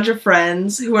there's a bunch of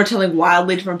friends who are telling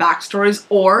wildly different backstories,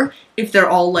 or if they're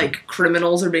all like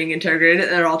criminals or being interrogated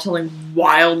and they're all telling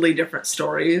wildly different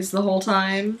stories the whole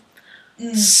time.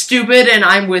 Stupid, and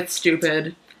I'm with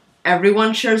stupid.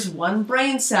 Everyone shares one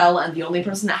brain cell, and the only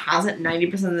person that has it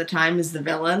 90% of the time is the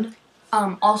villain.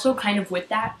 Also kind of with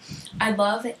that, I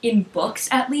love, in books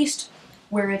at least,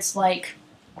 where it's like,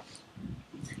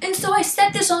 and so I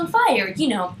set this on fire,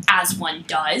 as one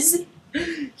does.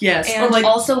 Yes. And or like,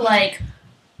 also like,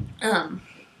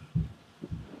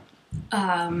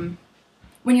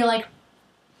 when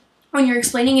you're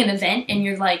explaining an event and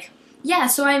you're like, yeah,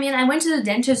 so I mean, I went to the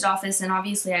dentist's office and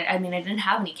obviously, I didn't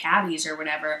have any cavities or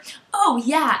whatever. Oh,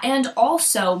 yeah, and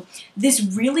also, this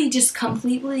really just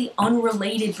completely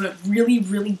unrelated but really,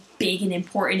 really big and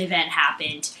important event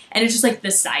happened. And it's just like the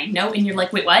side note, and you're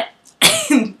like, wait, what?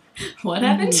 What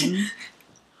happened? Mm-hmm.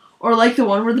 Or like the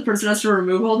one where the person has to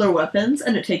remove all their weapons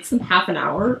and it takes them half an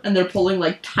hour and they're pulling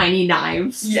like tiny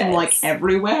knives from like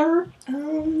everywhere.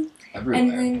 Everywhere.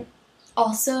 And then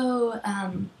also,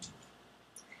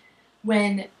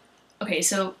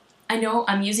 so I know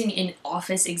I'm using an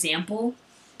office example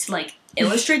to like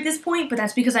illustrate this point, but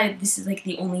that's because this is like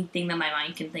the only thing that my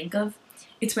mind can think of.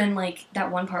 It's when like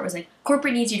that one part was like,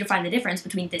 corporate needs you to find the difference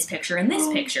between this picture and this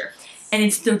picture. And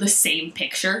it's still the same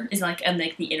picture, is like, and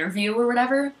like the interview or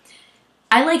whatever.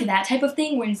 I like that type of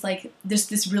thing when it's like, there's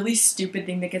this really stupid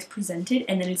thing that gets presented,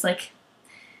 and then it's like,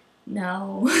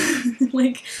 no.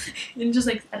 Like, and just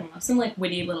like, I don't know, some like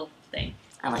witty little thing.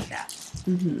 I like that.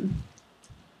 Mm-hmm.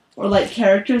 Or like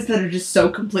characters that are just so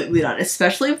completely done,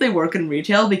 especially if they work in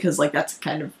retail, because like that's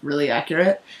kind of really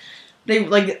accurate. They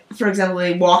like, for example,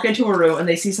 they walk into a room and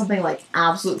they see something like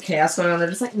absolute chaos going on. They're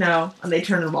just like, no, and they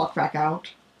turn and walk back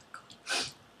out.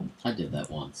 I did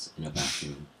that once in a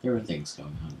bathroom. There were things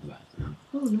going on in the bathroom.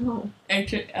 Oh no.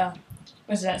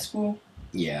 Was that school?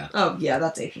 Yeah. Oh yeah,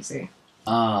 that's HSC.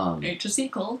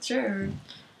 HSC culture.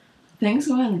 Things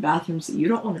go on in bathrooms that you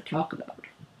don't want to talk about.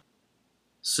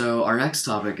 So our next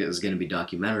topic is going to be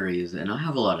documentaries, and I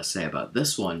have a lot to say about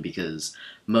this one because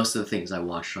most of the things I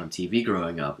watched on TV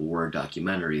growing up were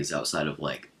documentaries outside of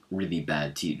like really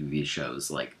bad TV shows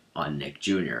like on Nick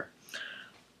Jr.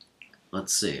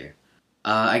 Let's see.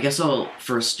 I guess I'll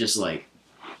first just like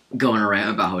go on a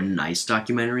rant about how nice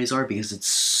documentaries are because it's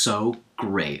so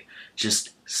great.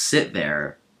 Just sit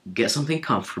there, get something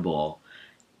comfortable,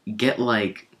 get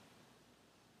like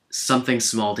something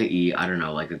small to eat, I don't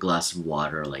know, like a glass of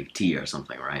water, like tea or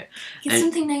something, right? Get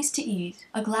something nice to eat.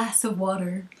 A glass of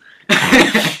water.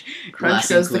 Crunch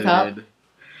goes the cup.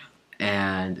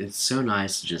 And it's so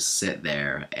nice to just sit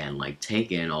there and like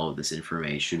take in all of this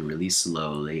information really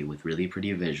slowly with really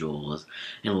pretty visuals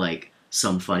and like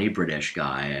some funny British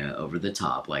guy over the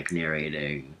top like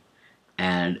narrating.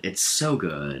 And it's so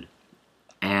good.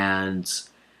 And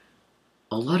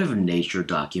a lot of nature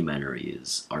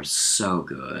documentaries are so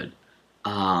good.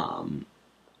 Um,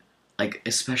 like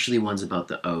especially ones about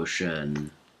the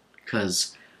ocean,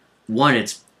 because one,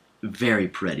 it's very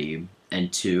pretty,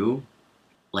 and two,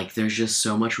 like there's just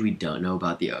so much we don't know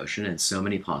about the ocean and so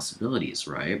many possibilities,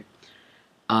 right?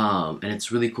 And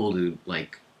it's really cool to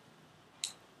like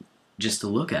just to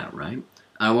look at, right?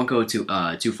 I won't go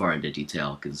too far into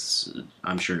detail because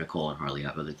I'm sure Nicole and Harley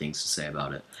have other things to say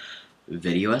about it.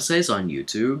 Video essays on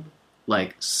YouTube,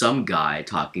 like some guy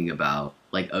talking about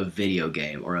like a video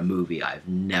game or a movie I've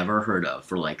never heard of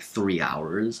for like 3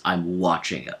 hours. I'm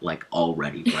watching it like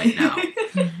already right now.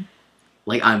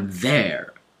 Like I'm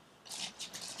there.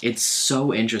 It's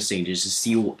so interesting just to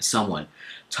see someone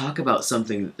talk about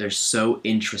something that they're so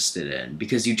interested in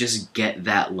because you just get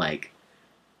that like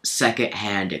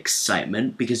secondhand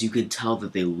excitement because you could tell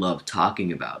that they love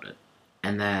talking about it.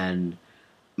 And then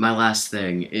my last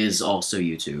thing is also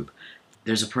YouTube.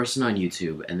 There's a person on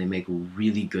YouTube and they make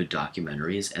really good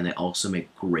documentaries and they also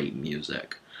make great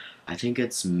music. I think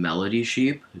it's Melody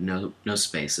Sheep, no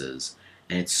spaces,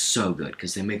 and it's so good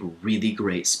because they make really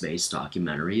great space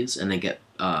documentaries and they get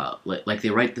like they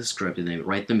write the script and they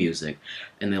write the music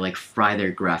and they like fry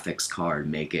their graphics card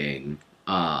making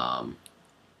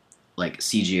like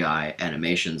CGI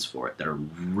animations for it that are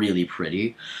really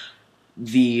pretty.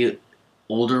 The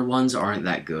older ones aren't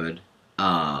that good.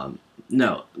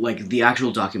 No, like the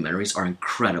actual documentaries are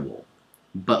incredible,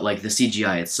 but like the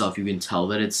CGI itself, you can tell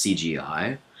that it's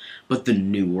CGI. But the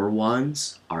newer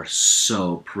ones are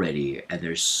so pretty and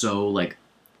they're so like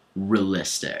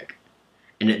realistic,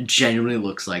 and it genuinely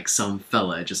looks like some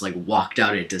fella just like walked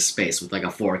out into space with like a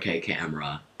 4K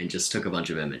camera and just took a bunch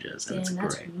of images, and Damn, it's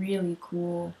that's great. really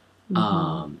cool.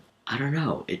 I don't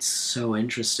know. It's so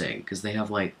interesting because they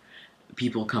have like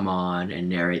people come on and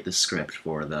narrate the script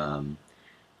for them,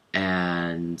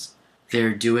 and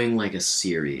they're doing like a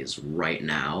series right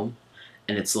now,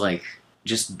 and it's like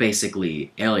just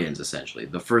basically aliens essentially.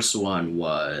 The first one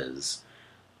was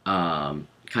kind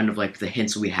of like the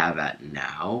hints we have at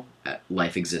now at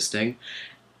life existing,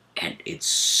 and it's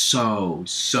so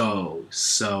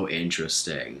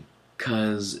interesting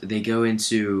because they go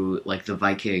into like the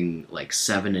Viking like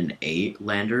 7 and 8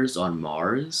 landers on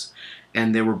Mars,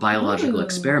 and they were biological Ooh.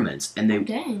 experiments, and Oh,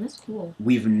 dang, that's cool.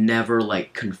 we've never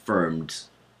like confirmed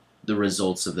the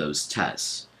results of those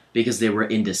tests because they were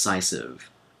indecisive.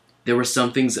 There were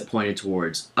some things that pointed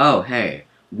towards, oh hey,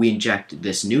 we inject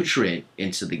this nutrient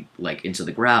into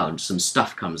the ground, some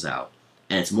stuff comes out.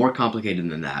 And it's more complicated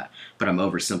than that, but I'm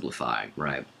oversimplifying,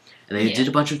 right? And they did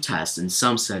a bunch of tests, and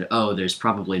some said, oh, there's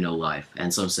probably no life,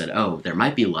 and some said, oh, there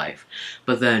might be life.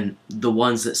 But then the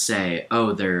ones that say,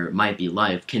 oh, there might be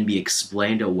life, can be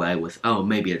explained away with, oh,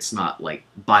 maybe it's not like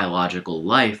biological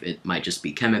life, it might just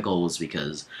be chemicals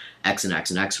because X and X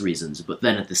and X reasons. But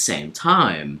then at the same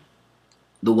time,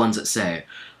 the ones that say,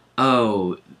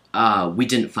 oh, we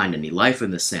didn't find any life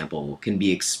in this sample can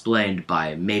be explained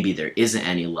by maybe there isn't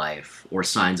any life or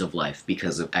signs of life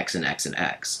because of X and X and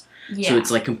X. Yeah. So it's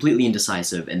like completely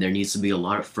indecisive, and there needs to be a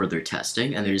lot of further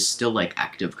testing, and there's still like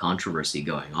active controversy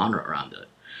going on around it.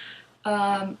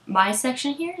 My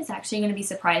section here is actually going to be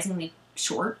surprisingly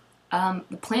short.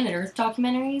 The Planet Earth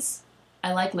documentaries,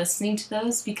 I like listening to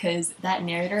those because that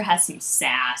narrator has some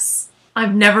sass.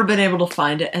 I've never been able to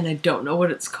find it, and I don't know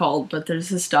what it's called, but there's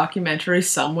this documentary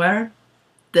somewhere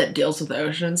that deals with the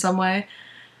ocean in some way,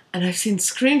 and I've seen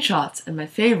screenshots, and my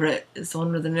favorite is the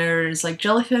one where the narrator is like,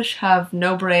 jellyfish have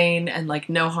no brain and, like,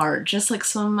 no heart, just like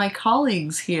some of my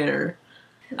colleagues here.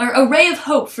 A ray of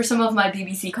hope for some of my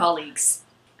BBC colleagues.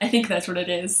 I think that's what it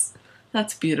is.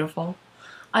 That's beautiful.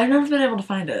 I've never been able to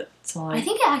find it, so I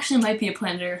think it actually might be a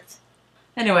Planet Earth.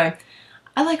 Anyway,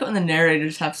 I like it when the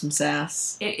narrators have some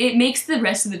sass. It makes the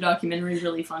rest of the documentary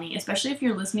really funny, especially if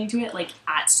you're listening to it, like,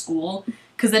 at school,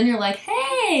 because then you're like,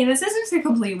 hey, this isn't a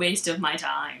complete waste of my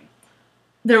time.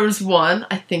 There was one,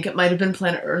 I think it might have been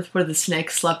Planet Earth, where the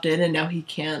snake slept in and now he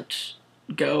can't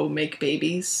go make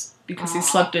babies because he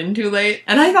slept in too late.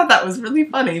 And I thought that was really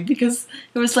funny because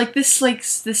it was like this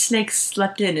snake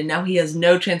slept in and now he has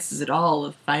no chances at all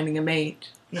of finding a mate.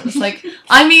 And it was like,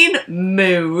 I mean,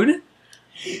 mood,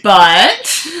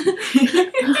 but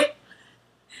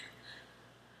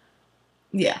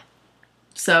yeah.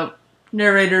 So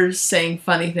narrators saying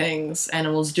funny things,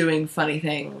 animals doing funny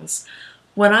things.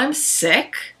 When I'm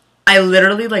sick, I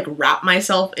literally like wrap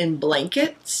myself in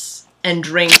blankets and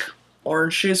drink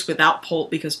orange juice without pulp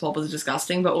because pulp is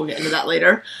disgusting, but we'll get into that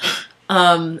later.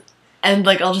 And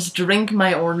like I'll just drink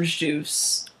my orange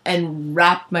juice and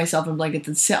wrap myself in blankets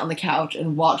and sit on the couch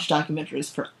and watch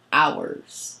documentaries for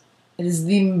hours. It is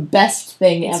the best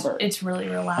thing ever. It's really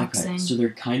relaxing. Okay, so they're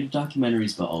kind of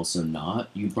documentaries, but also not.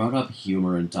 You brought up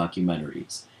humor in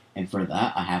documentaries, and for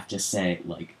that, I have to say,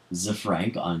 like,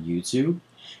 Zafrank on YouTube.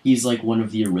 He's, like, one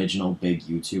of the original big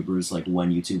YouTubers, like,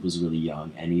 when YouTube was really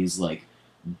young, and he's, like,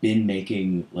 been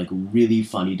making, like, really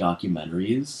funny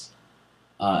documentaries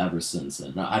ever since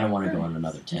then. Now, I don't want to go on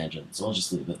another tangent, so I'll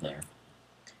just leave it there.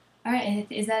 All right,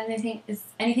 is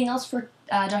anything else for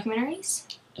documentaries?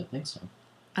 I think so.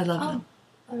 I love them.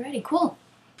 Alrighty, cool.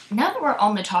 Now that we're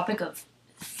on the topic of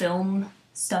film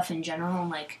stuff in general,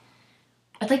 like,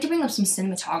 I'd like to bring up some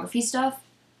cinematography stuff.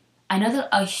 I know that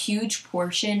a huge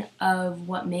portion of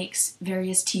what makes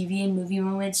various TV and movie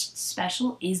moments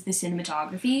special is the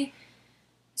cinematography.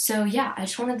 So yeah, I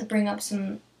just wanted to bring up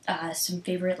some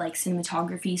favorite like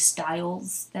cinematography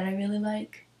styles that I really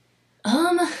like.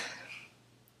 I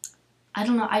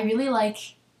don't know. I really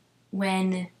like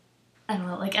when, I don't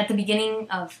know, like at the beginning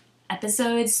of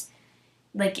episodes,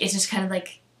 like it's just kind of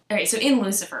like, alright, so in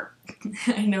Lucifer,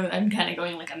 I know I'm kind of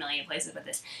going like a million places with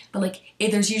this, but like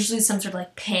there's usually some sort of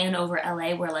like pan over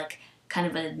LA where like kind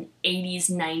of an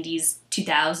 80s, 90s,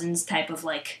 2000s type of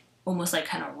like almost like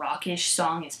kind of rockish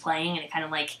song is playing, and it kind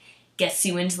of like gets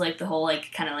you into like the whole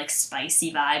like kind of like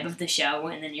spicy vibe of the show,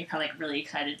 and then you're kind of like really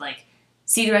excited to like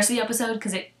see the rest of the episode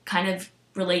because it kind of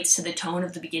relates to the tone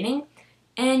of the beginning.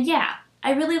 And yeah,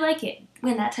 I really like it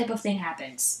when that type of thing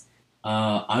happens.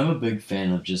 I'm a big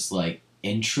fan of just, like,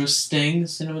 interesting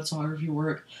cinematography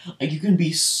work. Like, you can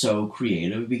be so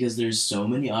creative because there's so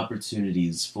many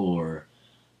opportunities for,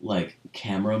 like,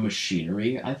 camera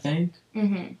machinery, I think.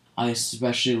 Mm-hmm. I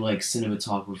especially like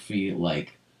cinematography,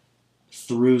 like,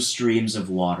 through streams of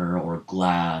water or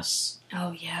glass.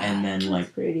 Oh yeah. And then,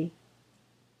 like, pretty.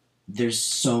 there's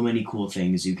so many cool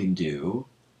things you can do.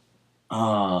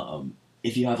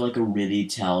 If you have like a really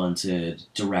talented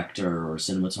director or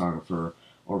cinematographer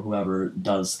or whoever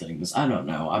does things, I don't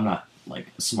know, I'm not like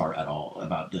smart at all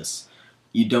about this.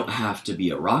 You don't have to be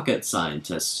a rocket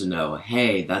scientist to know,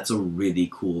 hey, that's a really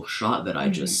cool shot that I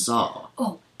just saw.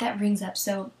 Oh, that brings up,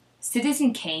 so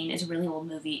Citizen Kane is a really old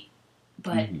movie,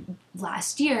 but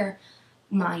last year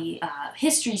my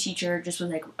history teacher just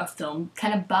was like a film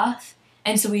kind of buff,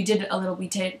 and so we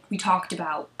talked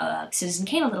about Citizen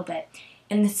Kane a little bit.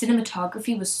 And the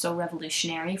cinematography was so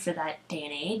revolutionary for that day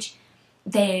and age.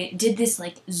 They did this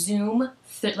like zoom,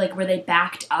 like where they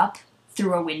backed up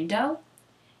through a window,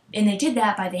 and they did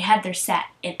that by they had their set,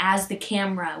 and as the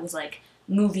camera was like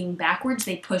moving backwards,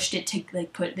 they pushed it to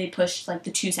like they pushed like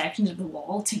the two sections of the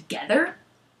wall together,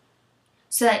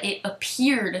 so that it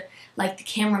appeared like the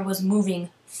camera was moving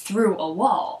through a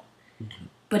wall,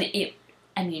 but it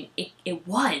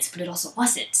was, but it also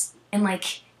wasn't, and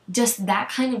like just that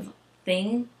kind of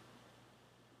thing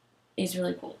is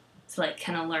really cool to like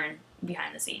kind of learn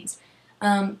behind the scenes.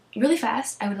 Really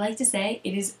fast, I would like to say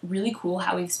it is really cool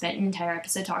how we've spent an entire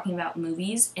episode talking about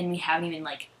movies and we haven't even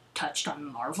like touched on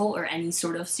Marvel or any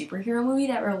sort of superhero movie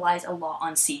that relies a lot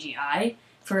on CGI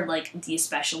for like these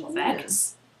special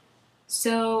effects.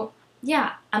 So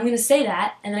yeah, I'm gonna say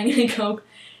that, and I'm gonna go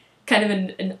kind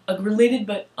of a related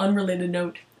but unrelated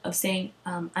note of saying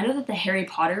I know that the Harry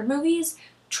Potter movies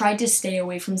tried to stay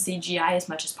away from CGI as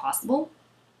much as possible,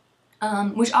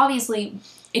 which obviously,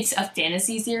 it's a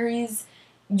fantasy series.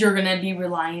 You're going to be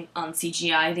relying on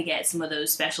CGI to get some of those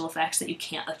special effects that you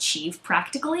can't achieve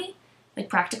practically.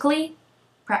 Like,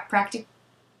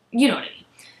 you know what I mean.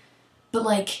 But,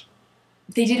 like,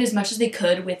 they did as much as they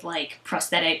could with, like,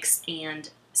 prosthetics and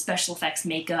special effects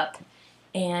makeup,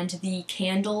 and the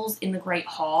candles in the Great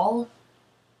Hall,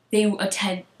 they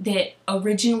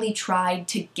originally tried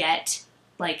to get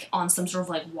like on some sort of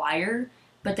like wire,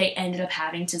 but they ended up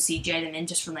having to CGI them in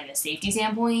just from like a safety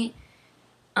standpoint.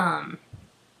 And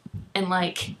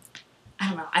like, I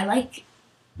don't know,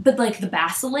 but like the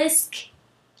Basilisk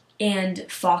and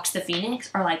Fox the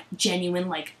Phoenix are like genuine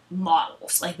like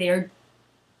models. Like they're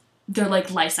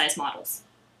like life-size models.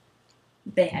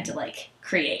 They had to like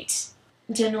create.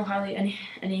 General Harley,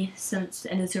 any sort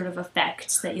of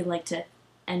effects that you'd like to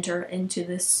enter into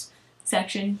this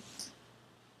section?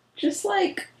 Just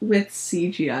like with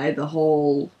CGI, the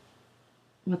whole,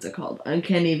 what's it called,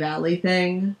 Uncanny Valley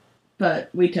thing, but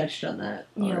we touched on that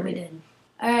already. Yeah, we did.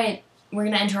 Alright, we're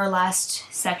going to enter our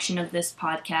last section of this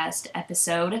podcast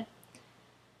episode,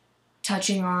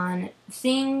 touching on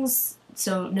things,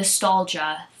 so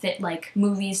nostalgia, that like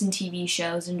movies and TV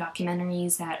shows and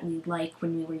documentaries that we like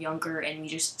when we were younger and we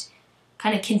just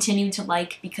kind of continue to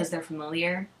like because they're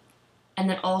familiar, and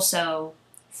then also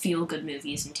feel-good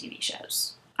movies and TV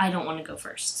shows. I don't want to go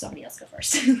first. Somebody else go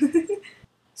first.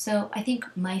 So I think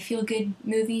my feel-good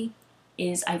movie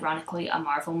is ironically a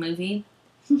Marvel movie.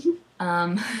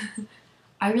 um,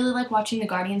 I really like watching the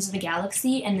Guardians of the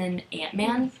Galaxy and then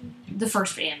Ant-Man, the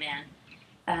first Ant-Man,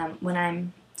 when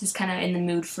I'm just kind of in the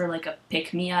mood for like a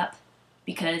pick-me-up,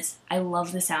 because I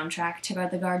love the soundtrack to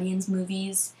the Guardians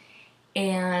movies,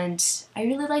 and I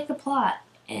really like the plot,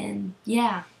 and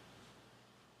yeah.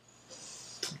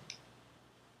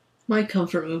 My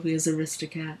comfort movie is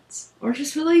Aristocats. Or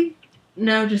just really...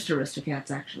 No, just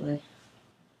Aristocats, actually.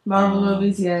 Marvel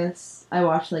movies, yes. I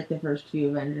watched, like, the first few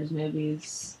Avengers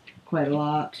movies quite a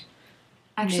lot.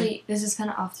 Actually, this is kind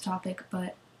of off the topic,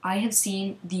 but I have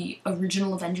seen the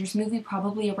original Avengers movie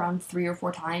probably around 3 or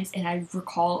 4 times, and I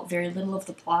recall very little of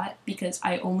the plot because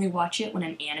I only watch it when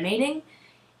I'm animating,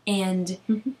 and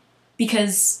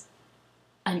because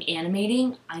I'm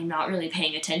animating, I'm not really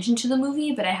paying attention to the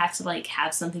movie, but I have to like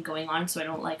have something going on so I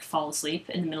don't like fall asleep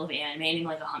in the middle of animating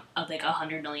like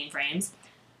 100 million frames.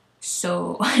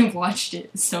 So I've watched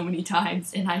it so many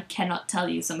times, and I cannot tell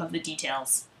you some of the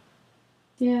details.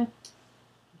 Yeah.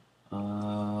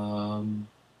 I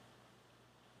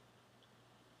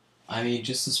mean,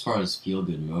 just as far as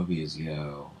feel-good movies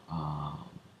go,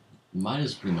 mine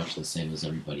is pretty much the same as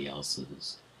everybody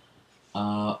else's.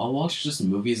 I'll watch just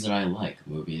movies that I like,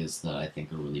 movies that I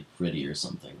think are really pretty or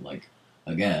something. Like,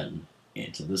 again,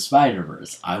 Into the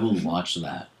Spider-Verse. I will watch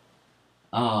that.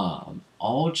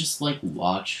 I'll just, like,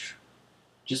 watch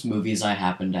just movies I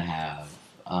happen to have,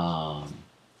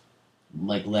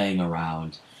 like, laying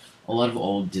around. A lot of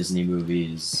old Disney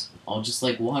movies. I'll just,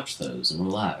 like, watch those and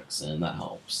relax, and that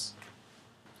helps.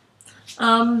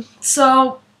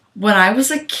 So, when I was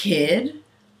a kid,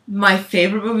 my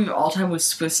favorite movie of all time was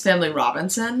Swiss Family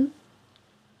Robinson.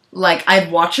 Like, I'd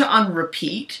watch it on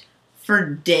repeat for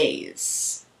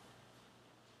days.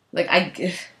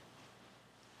 Like,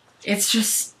 it's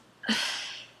just...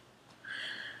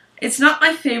 It's not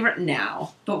my favorite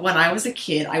now, but when I was a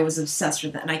kid, I was obsessed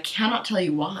with it, and I cannot tell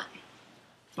you why.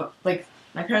 But, like,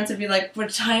 my parents would be like, we're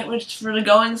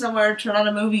going somewhere, turn on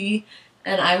a movie,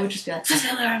 and I would just be like, Swiss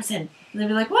Family Robinson. And they'd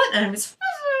be like, what? And I'd be just...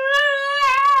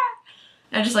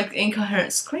 And just, like,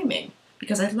 incoherent screaming,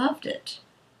 because I loved it.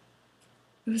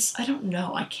 It was, I don't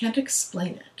know, I can't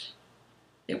explain it.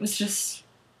 It was just,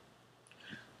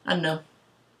 I don't know.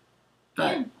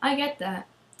 But Yeah, I get that.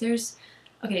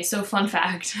 Okay, so fun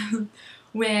fact.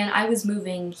 When I was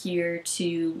moving here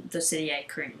to the city I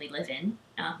currently live in,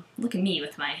 look at me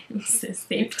with my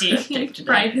safety and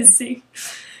privacy.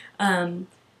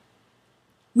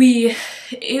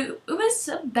 It was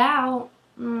about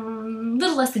a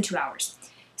little less than 2 hours.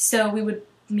 So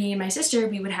me and my sister,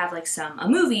 we would have like a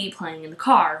movie playing in the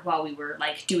car while we were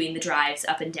like doing the drives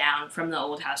up and down from the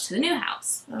old house to the new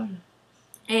house. Oh.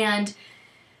 And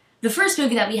the first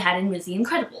movie that we had in was The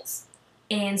Incredibles.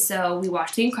 And so we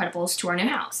watched The Incredibles to our new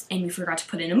house, and we forgot to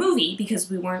put in a movie because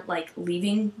we weren't like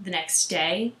leaving the next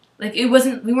day. Like we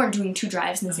weren't doing 2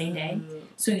 drives in the same day.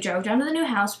 So we drove down to the new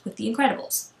house with The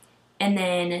Incredibles. And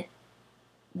then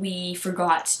we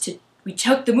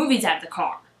took the movies out of the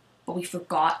car, but we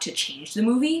forgot to change the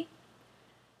movie.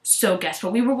 So guess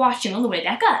what we were watching on the way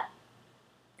back up?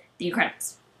 The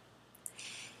Incredibles.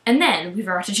 And then we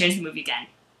forgot to change the movie again.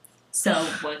 So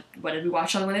what did we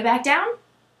watch on the way back down?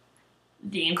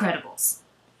 The Incredibles.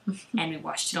 And we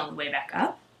watched it on the way back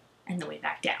up, and the way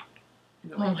back down,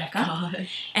 and the way back up.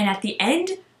 And at the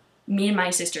end, me and my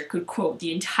sister could quote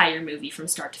the entire movie from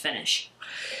start to finish.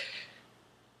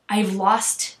 I've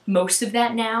lost most of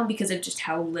that now because of just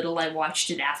how little I watched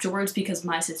it afterwards, because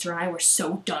my sister and I were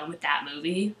so done with that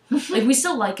movie. Like, we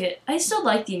still like it. I still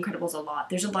like The Incredibles a lot.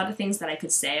 There's a lot of things that I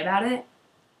could say about it.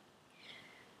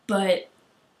 But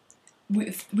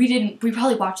we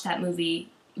probably watched that movie.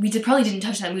 Probably didn't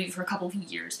touch that movie for a couple of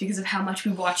years because of how much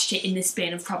we watched it in the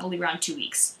span of probably around 2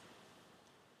 weeks.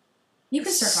 You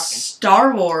can start talking.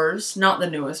 Star Wars, not the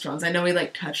newest ones. I know we,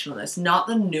 like, touched on this. Not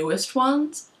the newest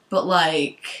ones, but,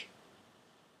 like,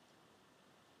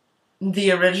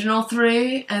 the original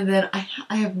 3, and then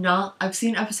I've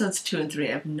seen episodes 2 and 3.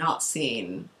 I have not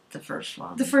seen the first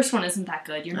one. The first one isn't that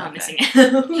good. You're not missing it.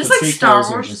 Just like Star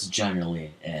Wars. Are just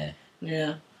generally,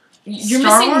 Yeah. You're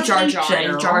Star missing Wars Jar in Jar,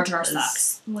 general and Jar Jar is-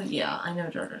 sucks. Well, yeah, I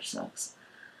know Jar Jar sucks.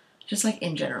 Just, like,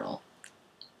 in general.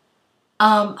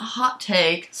 Hot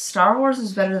take. Star Wars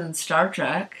is better than Star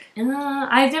Trek.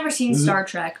 I've never seen Star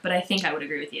Trek, but I think I would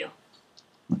agree with you.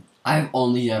 I've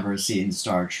only ever seen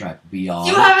Star Trek Beyond.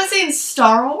 You haven't seen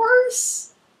Star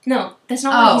Wars? No, that's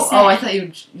not what you said. Oh, I thought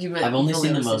you meant... I've only you've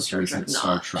seen the ever most recent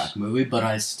Star not. Trek movie, but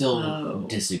I still Oh.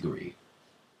 disagree.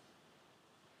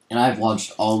 And I've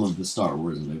watched all of the Star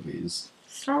Wars movies.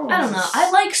 Star Wars I don't know. I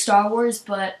like Star Wars,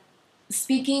 but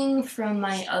Speaking from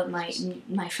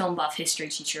my film buff history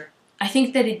teacher, I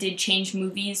think that it did change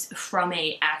movies from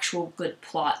a actual good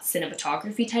plot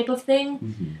cinematography type of thing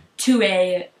Mm-hmm. to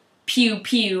a pew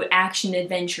pew action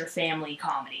adventure family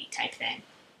comedy type thing.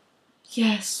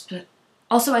 Yes, but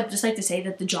Also, I'd just like to say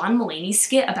that the John Mulaney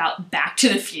skit about Back to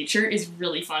the Future is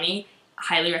really funny.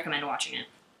 Highly recommend watching it.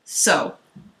 so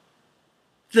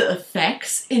the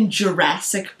effects in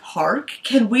Jurassic Park,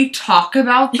 can we talk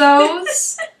about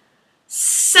those?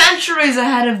 Centuries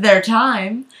ahead of their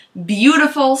time.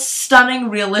 Beautiful, stunning,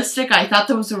 realistic. I thought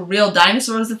those were real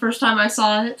dinosaurs the first time I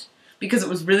saw it because it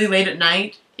was really late at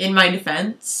night, in my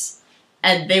defense,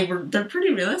 and they're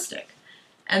pretty realistic.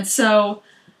 And so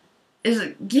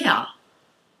yeah.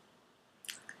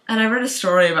 And I read a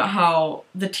story about how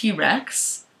the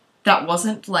T-Rex, that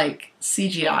wasn't like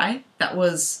CGI, that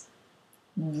was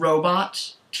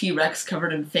robot T-Rex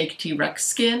covered in fake T-Rex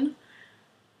skin.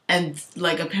 And,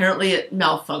 like, apparently it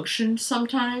malfunctioned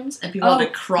sometimes, and people had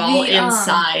to crawl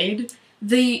inside.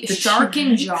 The shark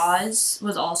in T-Rex? Jaws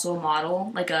was also a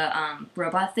model, like a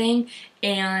robot thing,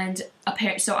 and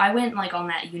so I went like on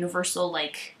that Universal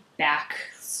like back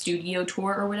studio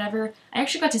tour or whatever. I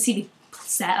actually got to see the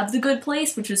set of The Good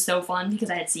Place, which was so fun because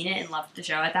I had seen it and loved the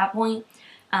show at that point.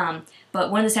 But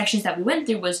one of the sections that we went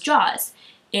through was Jaws,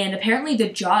 and apparently the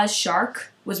Jaws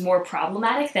shark was more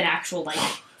problematic than actual like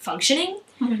functioning.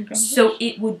 Oh my God. So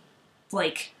it would,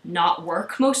 like, not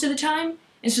work most of the time.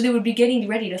 And so they would be getting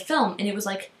ready to film, and it was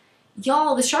like,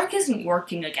 y'all, the shark isn't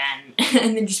working again.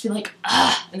 And then just be like,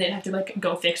 ah, and they'd have to, like,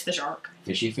 go fix the shark.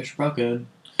 Fishy fish broken.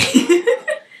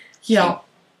 Yeah.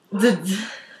 The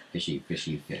Fishy fish.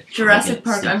 Jurassic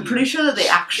Park, I'm Sticky. pretty sure that they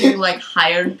actually, like,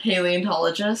 hired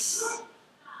paleontologists,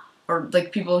 or,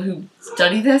 like, people who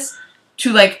study this,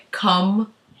 to, like,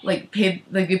 come, like, they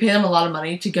pay them a lot of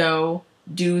money to go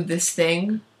do this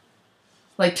thing,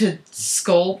 like to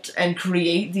sculpt and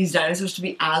create these dinosaurs to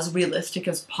be as realistic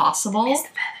as possible. Miss the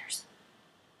feathers.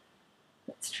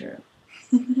 That's true.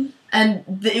 And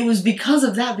it was because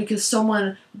of that, because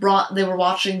they were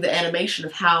watching the animation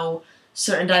of how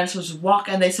certain dinosaurs would walk,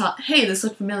 and they saw, hey, this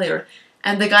looked familiar,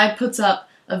 and the guy puts up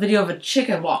a video of a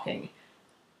chicken walking,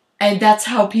 and that's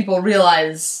how people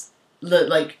realize that,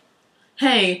 like,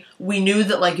 hey, we knew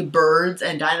that, like, birds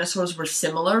and dinosaurs were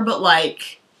similar, but,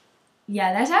 like...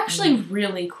 Yeah, that's actually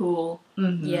really cool.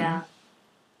 Mm-hmm. Yeah.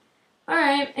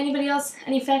 Alright, anybody else?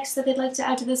 Any facts that they'd like to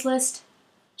add to this list?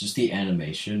 Just the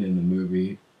animation in the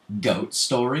movie Goat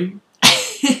Story.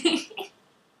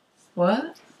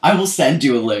 What? I will send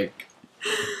you a link.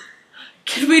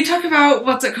 Can we talk about,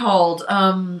 what's it called?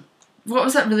 What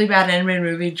was that really bad animated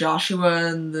movie? Joshua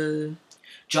and the...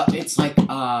 It's like,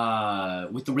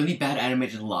 with the really bad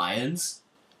animated lions.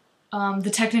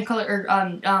 The Technicolor,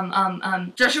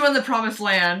 Joshua and the Promised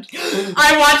Land.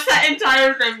 I watched that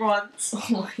entire thing once.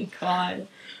 oh my god.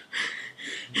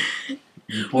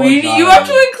 You poor You child. have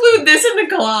to include this in the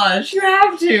collage. You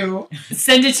have to.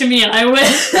 Send it to me and I will.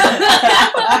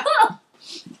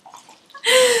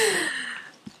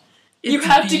 You It's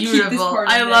have to keep this beautiful. part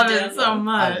I in love there, it so Daniel.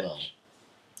 I much. will.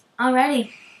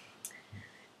 Alrighty.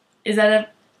 Is that a...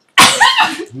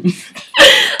 I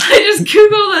just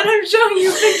googled it. I'm showing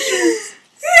you pictures.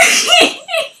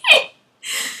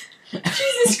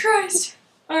 Jesus Christ.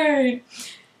 Alright.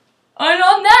 And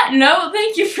on that note,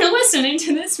 thank you for listening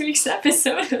to this week's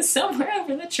episode of Somewhere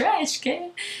Over the Trash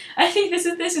Can. I think this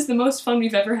is the most fun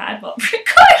we've ever had while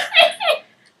recording.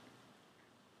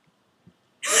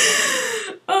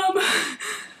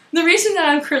 The reason that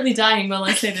I'm currently dying while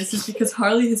I say this is because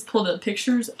Harley has pulled up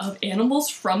pictures of animals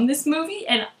from this movie,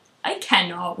 and I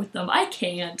cannot with them. I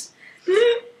can't.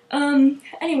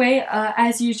 Anyway,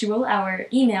 as usual, our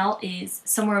email is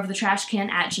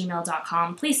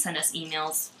somewhereoverthetrashcan@gmail.com. Please send us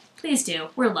emails. Please do.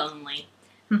 We're lonely.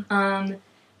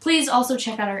 Please also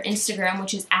check out our Instagram,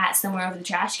 which is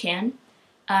 @somewhereoverthetrashcan.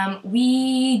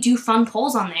 We do fun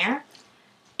polls on there,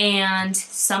 and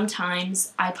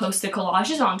sometimes I post the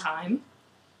collages on time.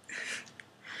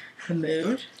 The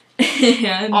mood.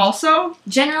 And Also,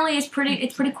 generally, it's pretty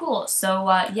cool. So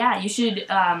yeah, you should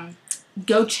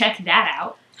go check that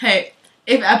out. hey,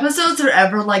 if episodes are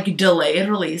ever, like, delayed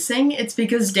releasing, it's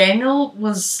because Daniel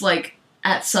was, like,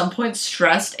 at some point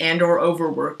stressed and or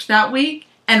overworked that week,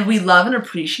 and we love and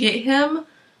appreciate him,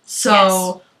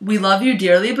 so we love you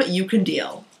dearly, but you can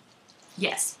deal.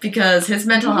 Yes. Because his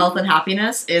mental health and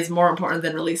happiness is more important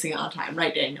than releasing it on time,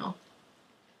 right, Daniel?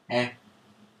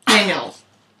 Daniel.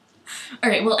 All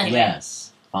right. Well, anyway.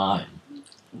 Yes. Fine.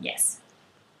 Yes.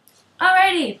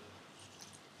 Alrighty.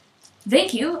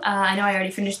 Thank you. I know I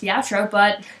already finished the outro,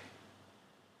 but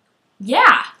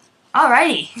yeah.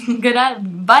 Alrighty. Good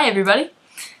night. Bye, everybody.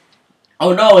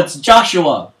 Oh no, it's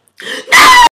Joshua! No!